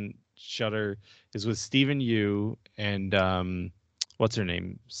amazing on Shudder is with Stephen Yu and what's her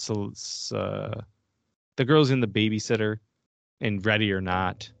name? The girl's in The Babysitter and Ready or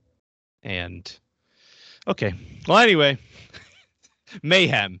Not. And okay. Well, anyway,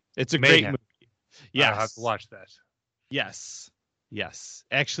 Mayhem. It's a great Mayhem. movie. Yes. I'll have to watch that. Yes. Yes.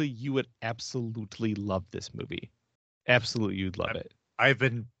 Actually, you would absolutely love this movie. Absolutely, you'd love it. I've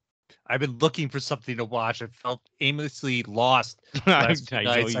been looking for something to watch. I felt aimlessly lost I last few know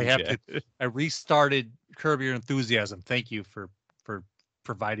nights. you did. I restarted Curb Your Enthusiasm. Thank you for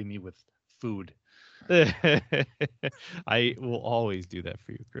providing me with food. I will always do that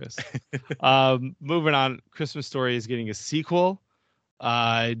for you, Chris. Moving on, Christmas Story is getting a sequel.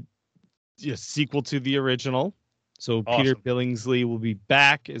 A sequel to the original. So Peter Awesome. Billingsley will be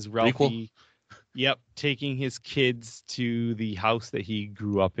back as Ralphie. Prequel? Yep, taking his kids to the house that he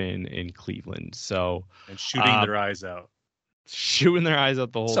grew up in Cleveland. So And shooting their eyes out. shooting their eyes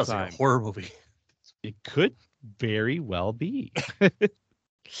out the whole Sounds time. like a horror movie. It could very well be.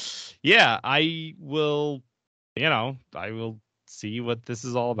 Yeah, I will see what this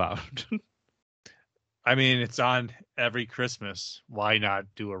is all about. I mean, it's on every Christmas. Why not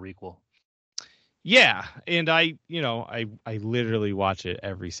do a requel? Yeah, and I literally watch it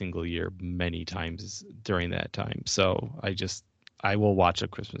every single year many times during that time. So I will watch a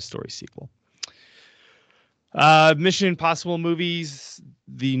Christmas Story sequel. Mission Impossible movies,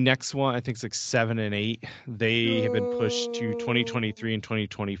 the next one, I think it's like 7 and 8. They have been pushed to 2023 and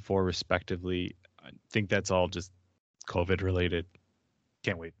 2024 respectively. I think that's all just COVID related.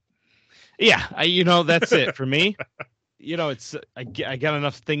 Can't wait. Yeah, that's it for me. It's I got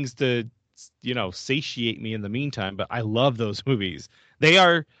enough things to satiate me in the meantime, but I love those movies. They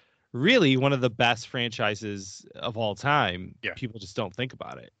are really one of the best franchises of all time. Yeah. People just don't think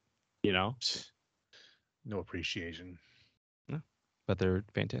about it, No appreciation. but they're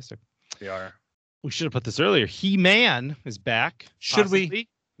fantastic. They are. We should have put this earlier. He-Man is back. Should we? possibly.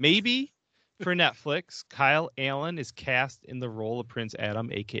 Maybe for Netflix. Kyle Allen is cast in the role of Prince Adam,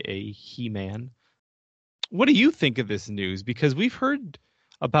 aka He-Man. What do you think of this news? Because we've heard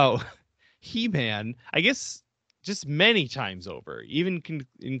about He-Man, I guess, just many times over, even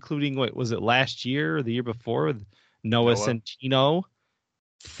including, what was it, last year or the year before with Noah Centineo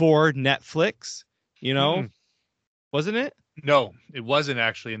for Netflix, wasn't it? No, it wasn't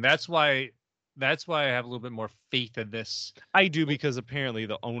actually, and that's why I have a little bit more faith in this. I do, because apparently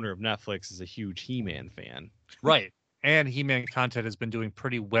the owner of Netflix is a huge He-Man fan. Right. And He-Man content has been doing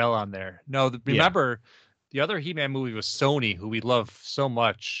pretty well on there. No, remember, the other He-Man movie was Sony, who we love so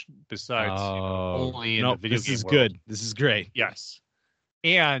much, besides only in the video this game is world. good. This is great. Yes.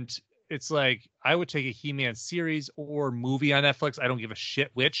 And it's like, I would take a He-Man series or movie on Netflix. I don't give a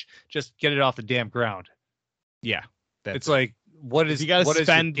shit which. Just get it off the damn ground. Yeah. It's like, what is you got what to is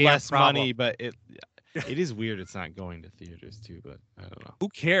your spend damn less problem? money, but it is weird. It's not going to theaters too, but I don't know. Who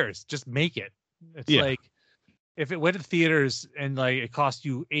cares? Just make it. It's Yeah. like, if it went to theaters and like it cost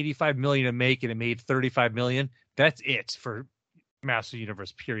you $85 million to make and it made $35 million, that's it for Master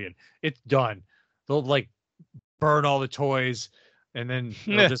Universe. Period. It's done. They'll like burn all the toys, and then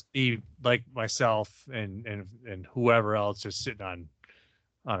it'll just be like myself and whoever else just sitting on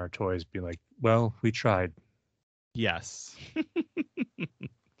our toys, being like, "Well, we tried." Yes.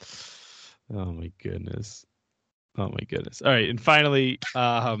 Oh my goodness. All right, and finally,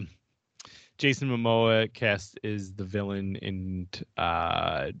 Jason Momoa cast is the villain in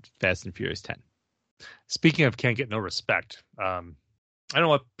Fast and Furious 10. Speaking of can't get no respect, I don't know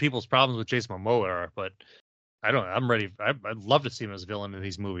what people's problems with Jason Momoa are, but I don't know. I'm ready. I'd love to see him as a villain in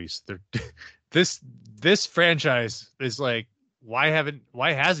these movies. This franchise is like, why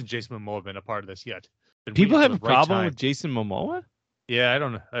hasn't Jason Momoa been a part of this yet? People have a problem with Jason Momoa? Yeah, I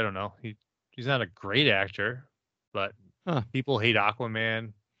don't know. He's not a great actor, but people hate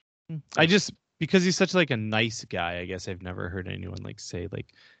Aquaman. Because he's such like a nice guy, I guess I've never heard anyone like say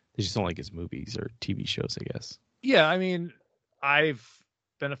like they just don't like his movies or TV shows, I guess. Yeah, I mean, I've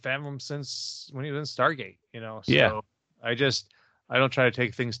been a fan of him since when he was in Stargate, So yeah. I don't try to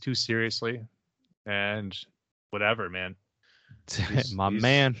take things too seriously, and whatever, man. My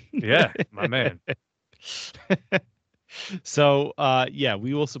man. Yeah, my man. So,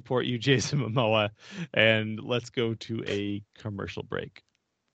 we will support you, Jason Momoa, and let's go to a commercial break.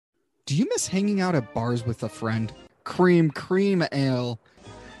 Do you miss hanging out at bars with a friend? Cream ale.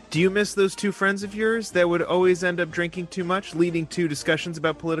 Do you miss those two friends of yours that would always end up drinking too much, leading to discussions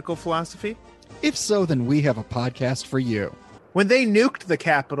about political philosophy? If so, then we have a podcast for you. When they nuked the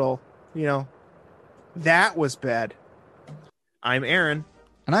Capitol, that was bad. I'm Aaron.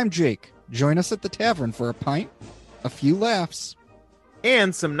 And I'm Jake. Join us at the tavern for a pint, a few laughs,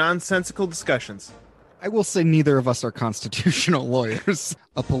 and some nonsensical discussions. I will say neither of us are constitutional lawyers.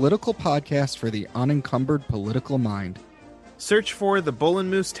 A political podcast for the unencumbered political mind. Search for the Bull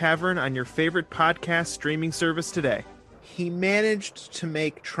and Moose Tavern on your favorite podcast streaming service today. He managed to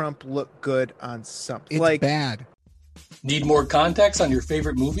make Trump look good on something. It's bad. Need more context on your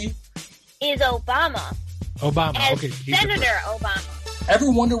favorite movie? Is Obama. Obama, okay. Senator Obama.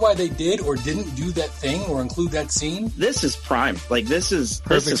 Ever wonder why they did or didn't do that thing or include that scene? This is prime. This is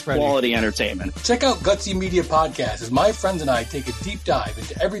quality entertainment. Check out Gutsy Media Podcast as my friends and I take a deep dive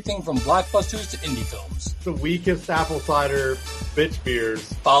into everything from blockbusters to indie films. The weakest apple cider bitch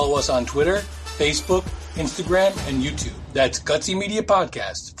beers. Follow us on Twitter, Facebook, Instagram, and YouTube. That's Gutsy Media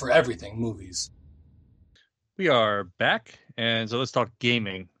Podcast for everything movies. We are back, and so let's talk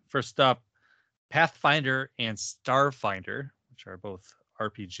gaming. First up, Pathfinder and Starfinder, which are both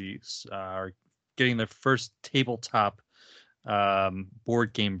RPGs, are getting their first tabletop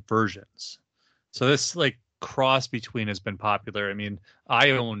board game versions. So this like cross between has been popular. I mean,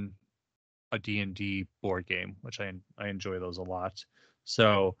 I own a D&D board game, which I enjoy those a lot.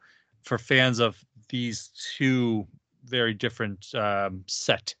 So for fans of these two very different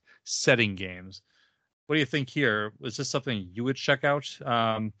setting games, what do you think here? Was this something you would check out?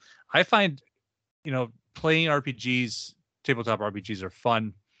 I find, playing RPGs, tabletop RPGs are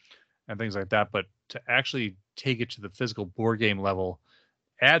fun and things like that, but to actually take it to the physical board game level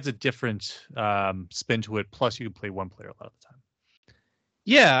adds a different spin to it. Plus, you can play one player a lot of the time.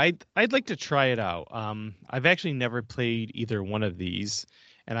 Yeah, I'd like to try it out. I've actually never played either one of these,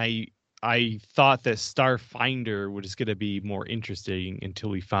 and I thought that Starfinder was going to be more interesting until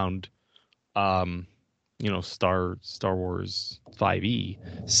we found, Star Wars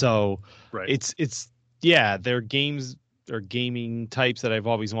 5e. So right. They're games or gaming types that I've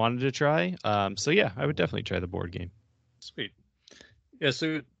always wanted to try. I would definitely try the board game. Sweet. Yeah,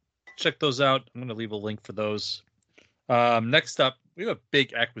 so check those out. I'm going to leave a link for those. Next up, we have a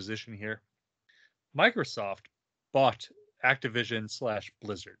big acquisition here. Microsoft bought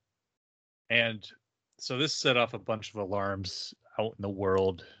Activision/Blizzard. And so this set off a bunch of alarms out in the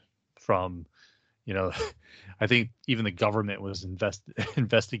world from, I think even the government was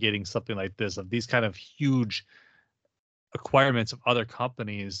investigating something like this, of these kind of huge acquirements of other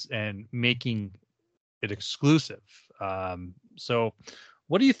companies and making it exclusive. So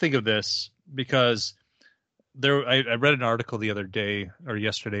what do you think of this? Because I read an article the other day or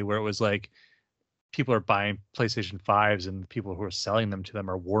yesterday where it was like people are buying PlayStation 5s and the people who are selling them to them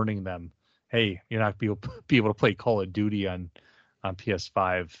are warning them, hey, you're not going to be able to play Call of Duty on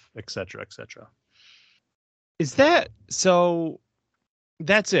PS5, et cetera, et cetera. Is that so?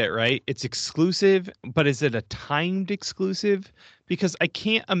 That's it, right? It's exclusive, but is it a timed exclusive? Because I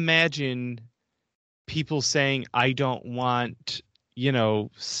can't imagine people saying, I don't want,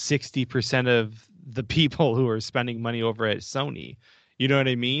 60% of the people who are spending money over at Sony. You know what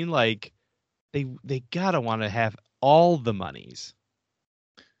I mean? Like they gotta want to have all the monies.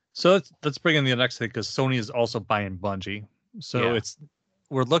 So let's bring in the next thing, because Sony is also buying Bungie. So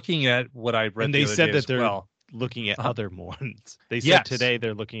we're looking at what I read. And they said that they're looking at other ones. They said today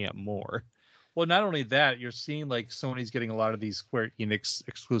they're looking at more. Well, not only that, you're seeing like Sony's getting a lot of these Square Enix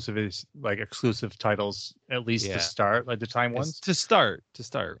exclusive titles, at least to start, like the time ones. To start.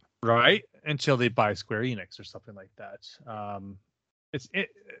 Right? Until they buy Square Enix or something like that.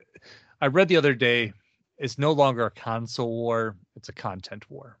 I read the other day, it's no longer a console war, it's a content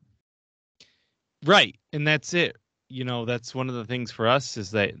war. Right. And that's it. That's one of the things for us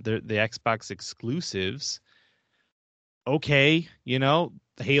is that the Xbox exclusives, okay,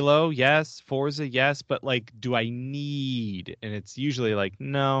 Halo, yes, Forza, yes, but like, do I need? And it's usually like,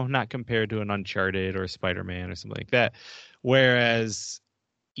 no, not compared to an Uncharted or Spider-Man or something like that. Whereas,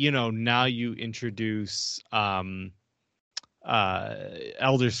 now you introduce Elder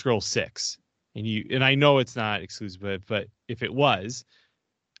Scrolls 6, and I know it's not exclusive, but if it was,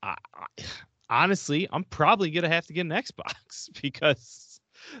 honestly, I'm probably gonna have to get an Xbox because,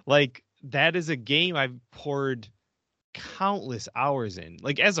 like, that is a game I've poured countless hours in,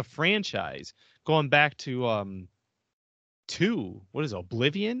 like as a franchise, going back to what is it,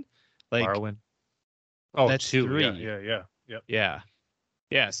 Oblivion, like Morrowind. Oh, that's 2. 3.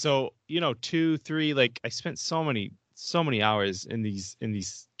 Yeah. So 2, 3, like I spent so many hours in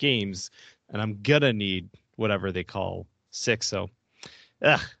these games, and I'm gonna need whatever they call 6. So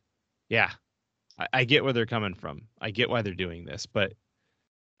yeah, I get where they're coming from. I get why they're doing this, but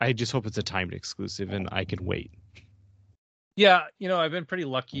I just hope it's a timed exclusive and I can wait. Yeah, I've been pretty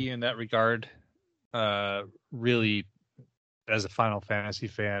lucky in that regard. Really, as a Final Fantasy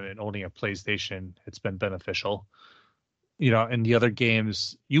fan and owning a PlayStation, it's been beneficial. In the other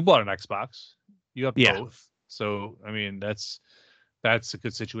games, you bought an Xbox, you have both. So, I mean, that's a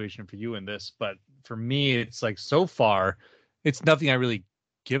good situation for you in this. But for me, it's like, so far, it's nothing I really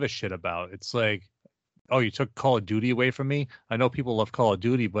give a shit about. It's like, oh, you took Call of Duty away from me. I know people love Call of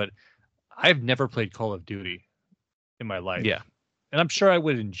Duty, but I've never played Call of Duty in my life. Yeah. And I'm sure I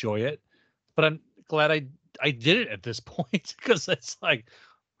would enjoy it, but I'm glad I did it at this point, because it's like,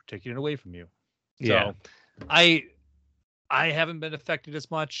 we're taking it away from you. Yeah. So I haven't been affected as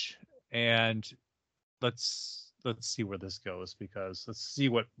much, and let's see where this goes, because let's see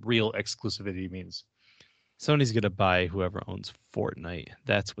what real exclusivity means. Sony's gonna buy whoever owns Fortnite.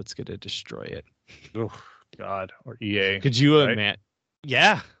 That's what's gonna destroy it. Oh God, or EA. Could you right? imagine?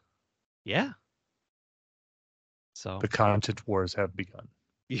 Yeah. So the content wars have begun.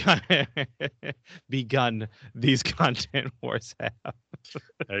 Yeah, begun. These content wars have.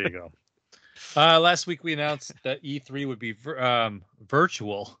 There you go. Last week we announced that E3 would be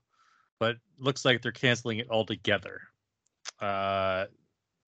virtual, but looks like they're canceling it altogether. Has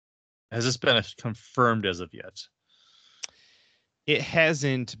this been confirmed as of yet? It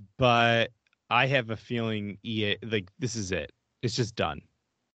hasn't, but I have a feeling EA, like, this is it. It's just done.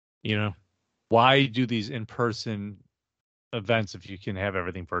 Why do these in-person events if you can have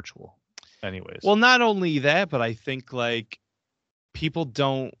everything virtual? Anyways. Well, not only that, but I think like people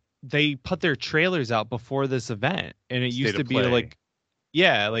they put their trailers out before this event, and it used to be like,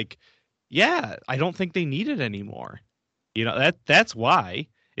 I don't think they need it anymore. That's why.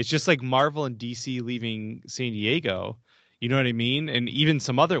 It's just like Marvel and DC leaving San Diego. You know what I mean? And even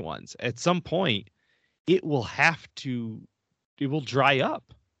some other ones. At some point, it will dry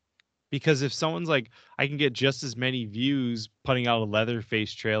up. Because if someone's like, I can get just as many views putting out a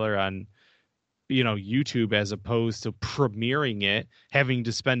Leatherface trailer on, YouTube, as opposed to premiering it, having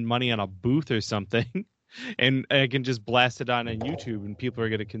to spend money on a booth or something, and I can just blast it on YouTube and people are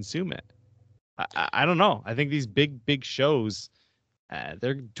going to consume it. I don't know. I think these big shows,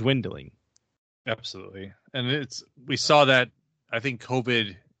 they're dwindling. Absolutely. And we saw that, I think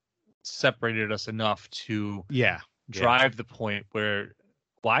COVID separated us enough to drive the point where,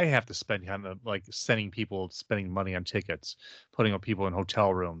 why have to spend kind of like spending money on tickets, putting up people in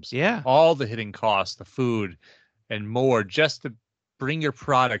hotel rooms, all the hidden costs, the food and more, just to bring your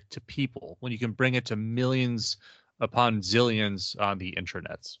product to people when you can bring it to millions upon zillions on the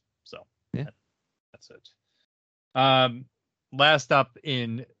internets. So that's it. Last up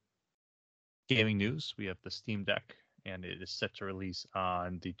in gaming news, we have the Steam Deck, and it is set to release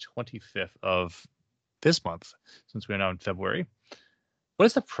on the 25th of this month, since we're now in February. What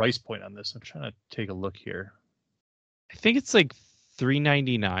is the price point on this? I'm trying to take a look here. I think it's like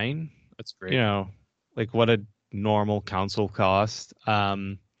 $399. That's great. Like what a normal console cost.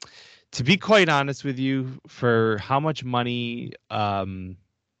 To be quite honest with you, for how much money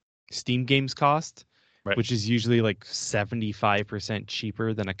Steam games cost, which is usually like 75%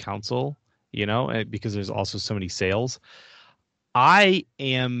 cheaper than a console, because there's also so many sales, I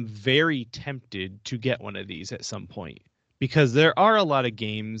am very tempted to get one of these at some point. Because there are a lot of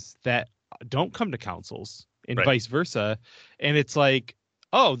games that don't come to consoles, and vice versa, and it's like,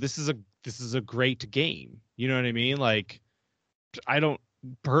 oh, this is a great game. You know what I mean? Like,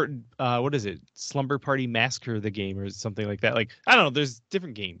 what is it? Slumber Party Massacre, the game, or something like that. Like, I don't know. There's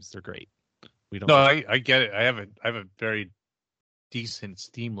different games. They're great. I get it. I have a very decent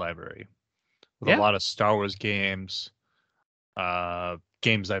Steam library with a lot of Star Wars games,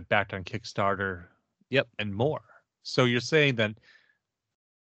 games I've backed on Kickstarter, and more. So you're saying that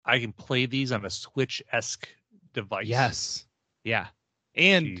I can play these on a Switch-esque device. Yes. Yeah.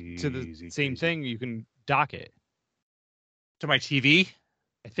 And to the Easy same peasy. thing, you can dock it. To my TV?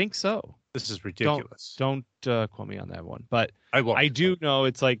 I think so. This is ridiculous. Don't quote me on that one, but I won't. I do know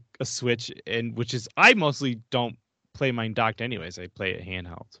it's like a Switch, and which is I mostly don't play mine docked anyways. I play it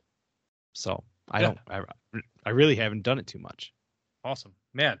handheld, so I really haven't done it too much. Awesome,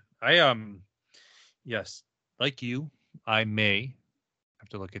 man. Yes, like you, I may have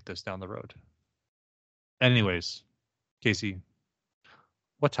to look at this down the road. Anyways, Casey,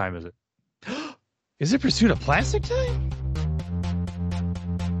 what time is it? Is it Pursuit of Plastic time?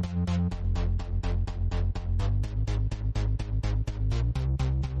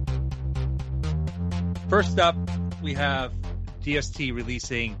 First up, we have DST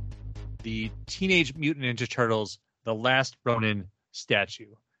releasing the Teenage Mutant Ninja Turtles: The Last Ronin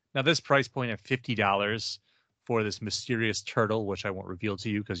statue. Now, this price point at $50 for this mysterious turtle, which I won't reveal to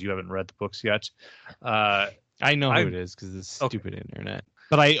you because you haven't read the books yet. I know who it is because it's stupid internet.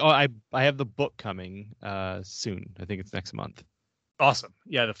 But I have the book coming soon. I think it's next month. Awesome.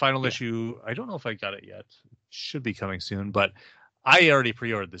 Yeah, the final issue. I don't know if I got it yet. It should be coming soon, but I already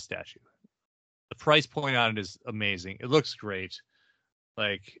pre-ordered the statue. The price point on it is amazing. It looks great.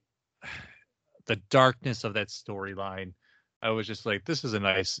 Like the darkness of that storyline. I was just like, this is a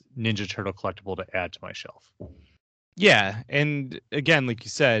nice Ninja Turtle collectible to add to my shelf. Yeah, and again, like you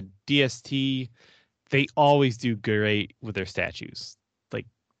said, DST, they always do great with their statues, like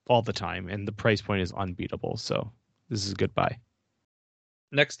all the time, and the price point is unbeatable. So this is a good buy.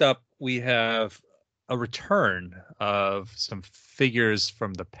 Next up, we have a return of some figures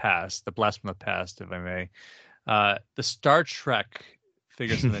from the past, the blast from the past, if I may. The Star Trek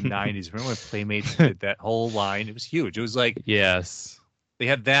figures from the 90s. Remember when Playmates did that whole line? It was huge. It was like, yes, they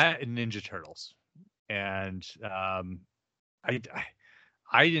had that and Ninja Turtles. And I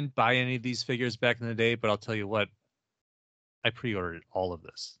didn't buy any of these figures back in the day, but I'll tell you what, I pre-ordered all of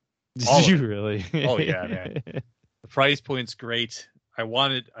this. Did you really? Oh yeah, man. The price point's great. I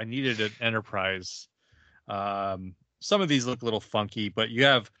needed an Enterprise. Some of these look a little funky, but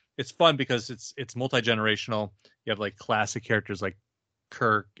it's fun because it's multi-generational. You have like classic characters like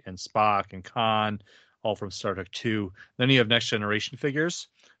Kirk and Spock and Khan, all from Star Trek 2. Then you have next generation figures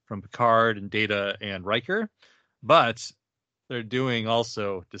from Picard and Data and Riker, but they're doing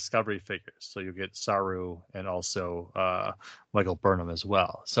also Discovery figures. So you get Saru and also Michael Burnham as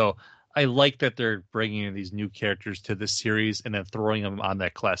well. So I like that they're bringing in these new characters to this series and then throwing them on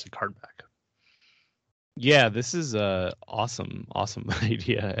that classic hardback. Yeah, this is a awesome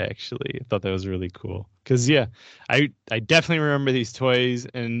idea, actually. I thought that was really cool. Because, yeah, I definitely remember these toys,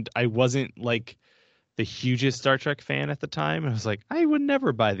 and I wasn't, like, the hugest Star Trek fan at the time. I was like, I would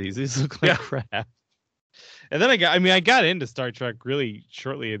never buy these. These look like crap. And then I got into Star Trek really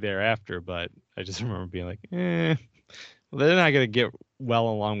shortly thereafter, but I just remember being like, well, they're not going to get well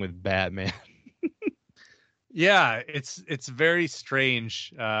along with Batman. Yeah, it's very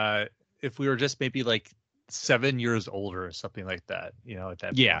strange. If we were just maybe like 7 years older or something like that, at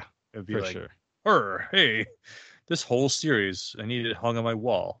that point, it'd be like, sure. Hey, this whole series, I need it hung on my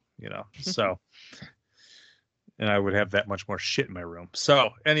wall, so, and I would have that much more shit in my room.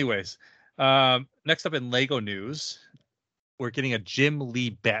 So anyways, next up in Lego news, we're getting a Jim Lee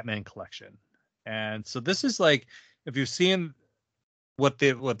Batman collection. And so this is like, if you've seen what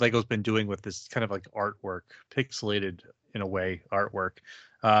Lego's been doing with this kind of like artwork, pixelated in a way artwork,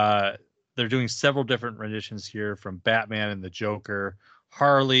 they're doing several different renditions here from Batman and the Joker,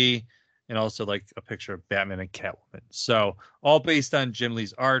 Harley, and also like a picture of Batman and Catwoman. So all based on Jim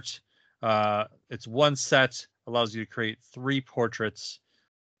Lee's art. It's one set, allows you to create 3 portraits.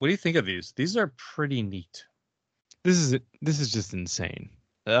 What do you think of these? These are pretty neat. This is just insane.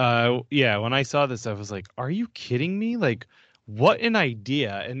 Yeah, when I saw this, I was like, are you kidding me? Like, what an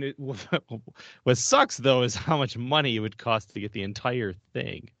idea. And what sucks, though, is how much money it would cost to get the entire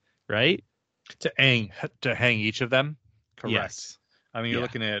thing, right? To hang each of them? Correct. Yes. I mean, you're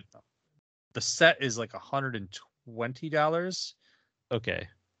looking at, the set is like $120. Okay.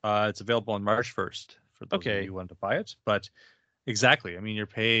 It's available on March 1st for those of you who want to buy it. But exactly, I mean, you're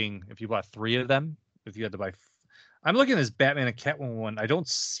paying, if you bought 3 of them, if you had to buy, I'm looking at this Batman and Catwoman one. I don't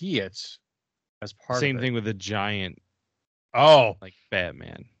see it as part of it. Same thing with the giant. Like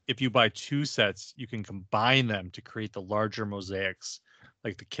Batman. If you buy 2 sets, you can combine them to create the larger mosaics,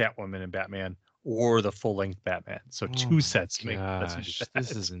 like the Catwoman and Batman, or the full-length Batman. So 2 sets make this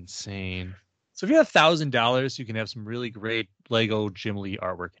is insane. So if you have $1,000, you can have some really great Lego Jim Lee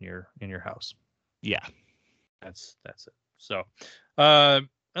artwork in your house. Yeah, that's it. So, a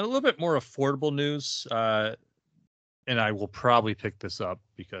little bit more affordable news, and I will probably pick this up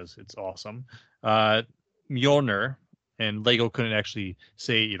because it's awesome. Mjolnir, and Lego couldn't actually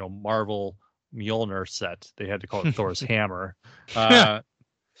say, Marvel Mjolnir set. They had to call it Thor's hammer.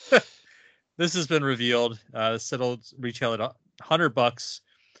 This has been revealed. The set will retail at $100.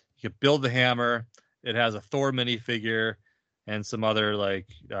 You can build the hammer. It has a Thor minifigure and some other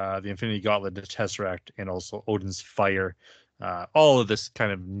the Infinity Gauntlet, the Tesseract, and also Odin's Fire. All of this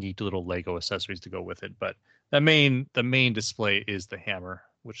kind of neat little Lego accessories to go with it. But the main display is the hammer,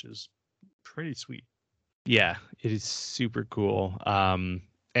 which is pretty sweet. Yeah, it is super cool.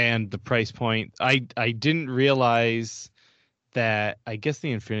 And the price point, I didn't realize that. I guess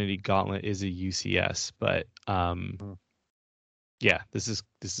the Infinity Gauntlet is a UCS, but yeah, this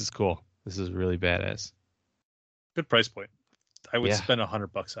is cool. This is really badass. Good price point. I would spend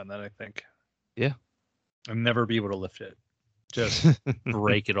 $100 on that, I think. Yeah. I'd never be able to lift it. Just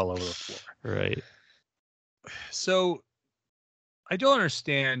break it all over the floor. Right. So I don't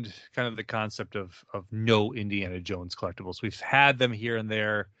understand kind of the concept of no Indiana Jones collectibles. We've had them here and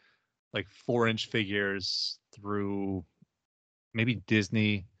there, like 4-inch figures through maybe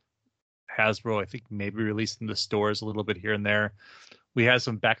Disney, Hasbro, I think maybe released in the stores a little bit here and there. We had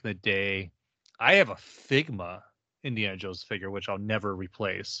some back in the day. I have a Figma Indiana Jones figure, which I'll never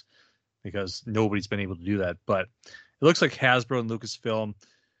replace because nobody's been able to do that. But it looks like Hasbro and Lucasfilm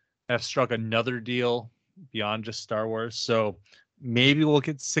have struck another deal beyond just Star Wars. So maybe we'll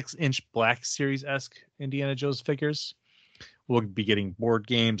get 6-inch Black Series-esque Indiana Jones figures. We'll be getting board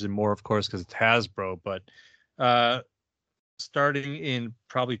games and more, of course, because it's Hasbro. But starting in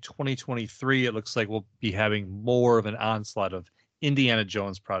probably 2023, it looks like we'll be having more of an onslaught of Indiana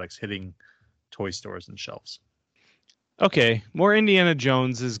Jones products hitting toy stores and shelves. Okay, more Indiana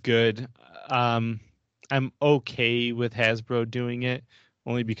Jones is good. I'm okay with Hasbro doing it,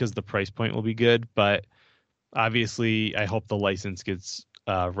 only because the price point will be good. But obviously, I hope the license gets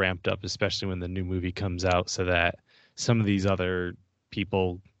ramped up, especially when the new movie comes out, so that some of these other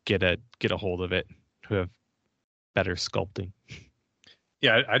people get a hold of it who have better sculpting.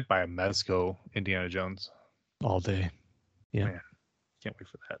 Yeah, I'd buy a Mezco Indiana Jones all day. Yeah, man, can't wait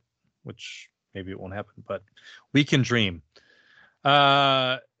for that. Which maybe it won't happen, but we can dream.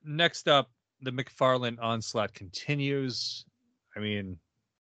 Next up, the McFarlane onslaught continues. I mean,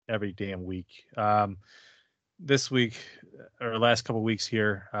 every damn week. This week, or last couple of weeks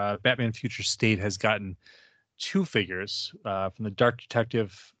here, Batman Future State has gotten 2 figures from the Dark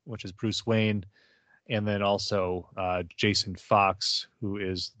Detective, which is Bruce Wayne, and then also Jason Fox, who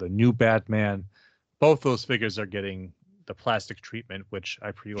is the new Batman. Both those figures are getting the plastic treatment, which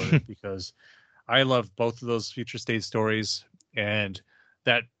I pre-ordered because I love both of those Future State stories, and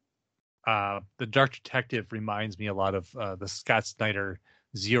that the Dark Detective reminds me a lot of the Scott Snyder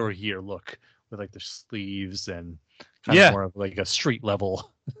Zero Year look with like the sleeves and kind of more of like a street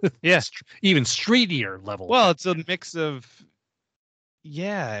level, even streetier level. Well, it's a mix of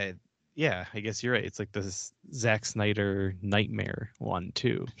I guess you're right. It's like the Zack Snyder Nightmare one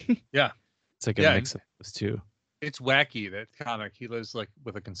too. Yeah, it's like a mix of those two. It's wacky, that comic. He lives like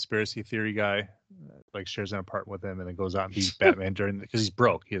with a conspiracy theory guy, like shares an apartment with him, and then goes out and beats Batman because he's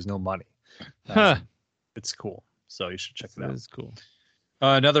broke. He has no money. It's cool. So you should check it out. It's cool.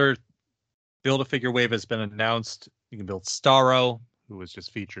 Another Build-A-Figure wave has been announced. You can build Starro, who was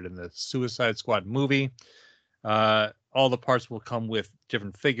just featured in the Suicide Squad movie. All the parts will come with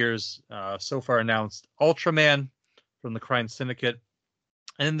different figures. So far announced Ultraman from the Crime Syndicate,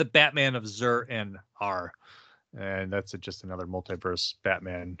 and the Batman of Zur and R. And that's just another multiverse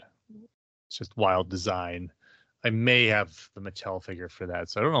Batman. It's just wild design. I may have the Mattel figure for that,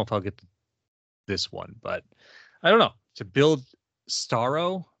 so I don't know if I'll get this one, but I don't know. To build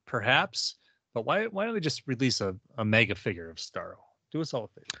Starro, perhaps, but why don't they just release a mega figure of Starro? Do us all a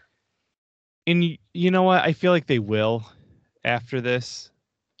favor. And you know what? I feel like they will after this,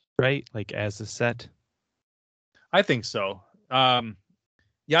 right? Like as a set. I think so. I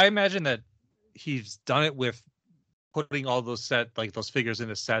imagine that he's done it with putting all those those figures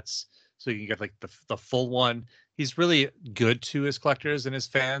into sets so you can get like the full one. He's really good to his collectors and his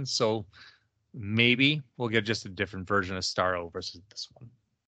fans, so maybe we'll get just a different version of Starro versus this one.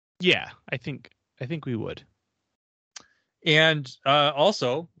 Yeah, I think we would. And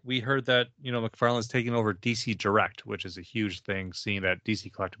also, we heard that McFarlane is taking over DC Direct, which is a huge thing, seeing that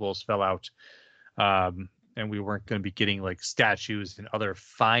DC Collectibles fell out, and we weren't going to be getting like statues and other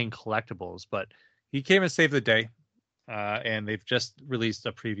fine collectibles. But he came and saved the day, and they've just released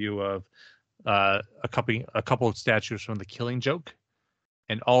a preview of a couple of statues from The Killing Joke,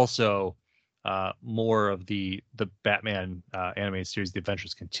 and also more of the Batman animated series, The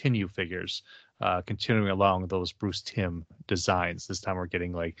Adventures Continue figures, continuing along those Bruce Timm designs. This time we're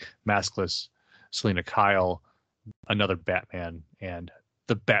getting like maskless Selena Kyle, another Batman, and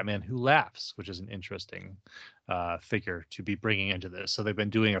the Batman Who Laughs, which is an interesting figure to be bringing into this. So they've been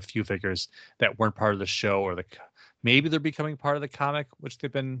doing a few figures that weren't part of the show, or maybe they're becoming part of the comic, which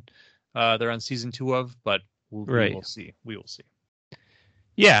they're on season 2 of, but we will see. We will see.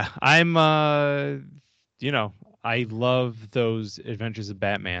 Yeah, I'm I love those Adventures of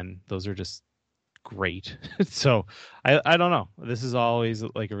Batman. Those are just great. So I don't know. This is always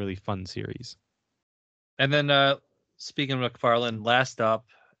like a really fun series. And then speaking of McFarlane, last up,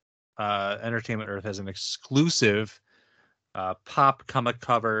 Entertainment Earth has an exclusive Pop comic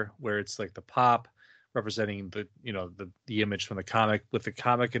cover where it's like the Pop representing the image from the comic with the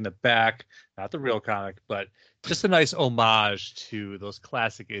comic in the back, not the real comic, but just a nice homage to those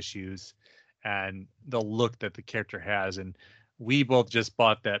classic issues and the look that the character has. And we both just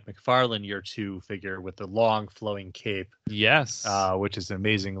bought that McFarlane Year 2 figure with the long flowing cape. Yes. Which is an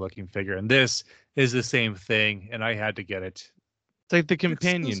amazing looking figure. And this is the same thing, and I had to get it. It's like the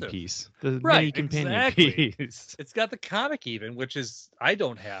companion piece. The right, companion exactly. piece. It's got the comic even, which is I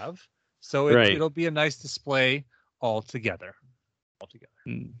don't have. So it'll be a nice display all together.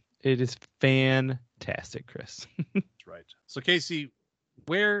 It is fantastic, Chris. That's right. So Casey,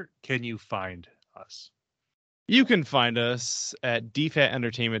 where can you find us? You can find us at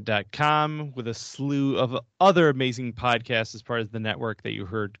dfatentertainment.com with a slew of other amazing podcasts as part of the network that you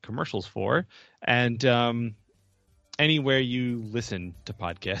heard commercials for. And anywhere you listen to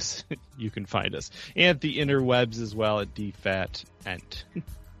podcasts, you can find us. And the interwebs as well at dfatent.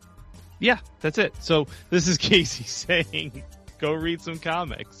 Yeah, that's it. So this is Casey saying, go read some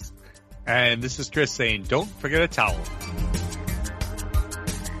comics. And this is Chris saying, don't forget a towel.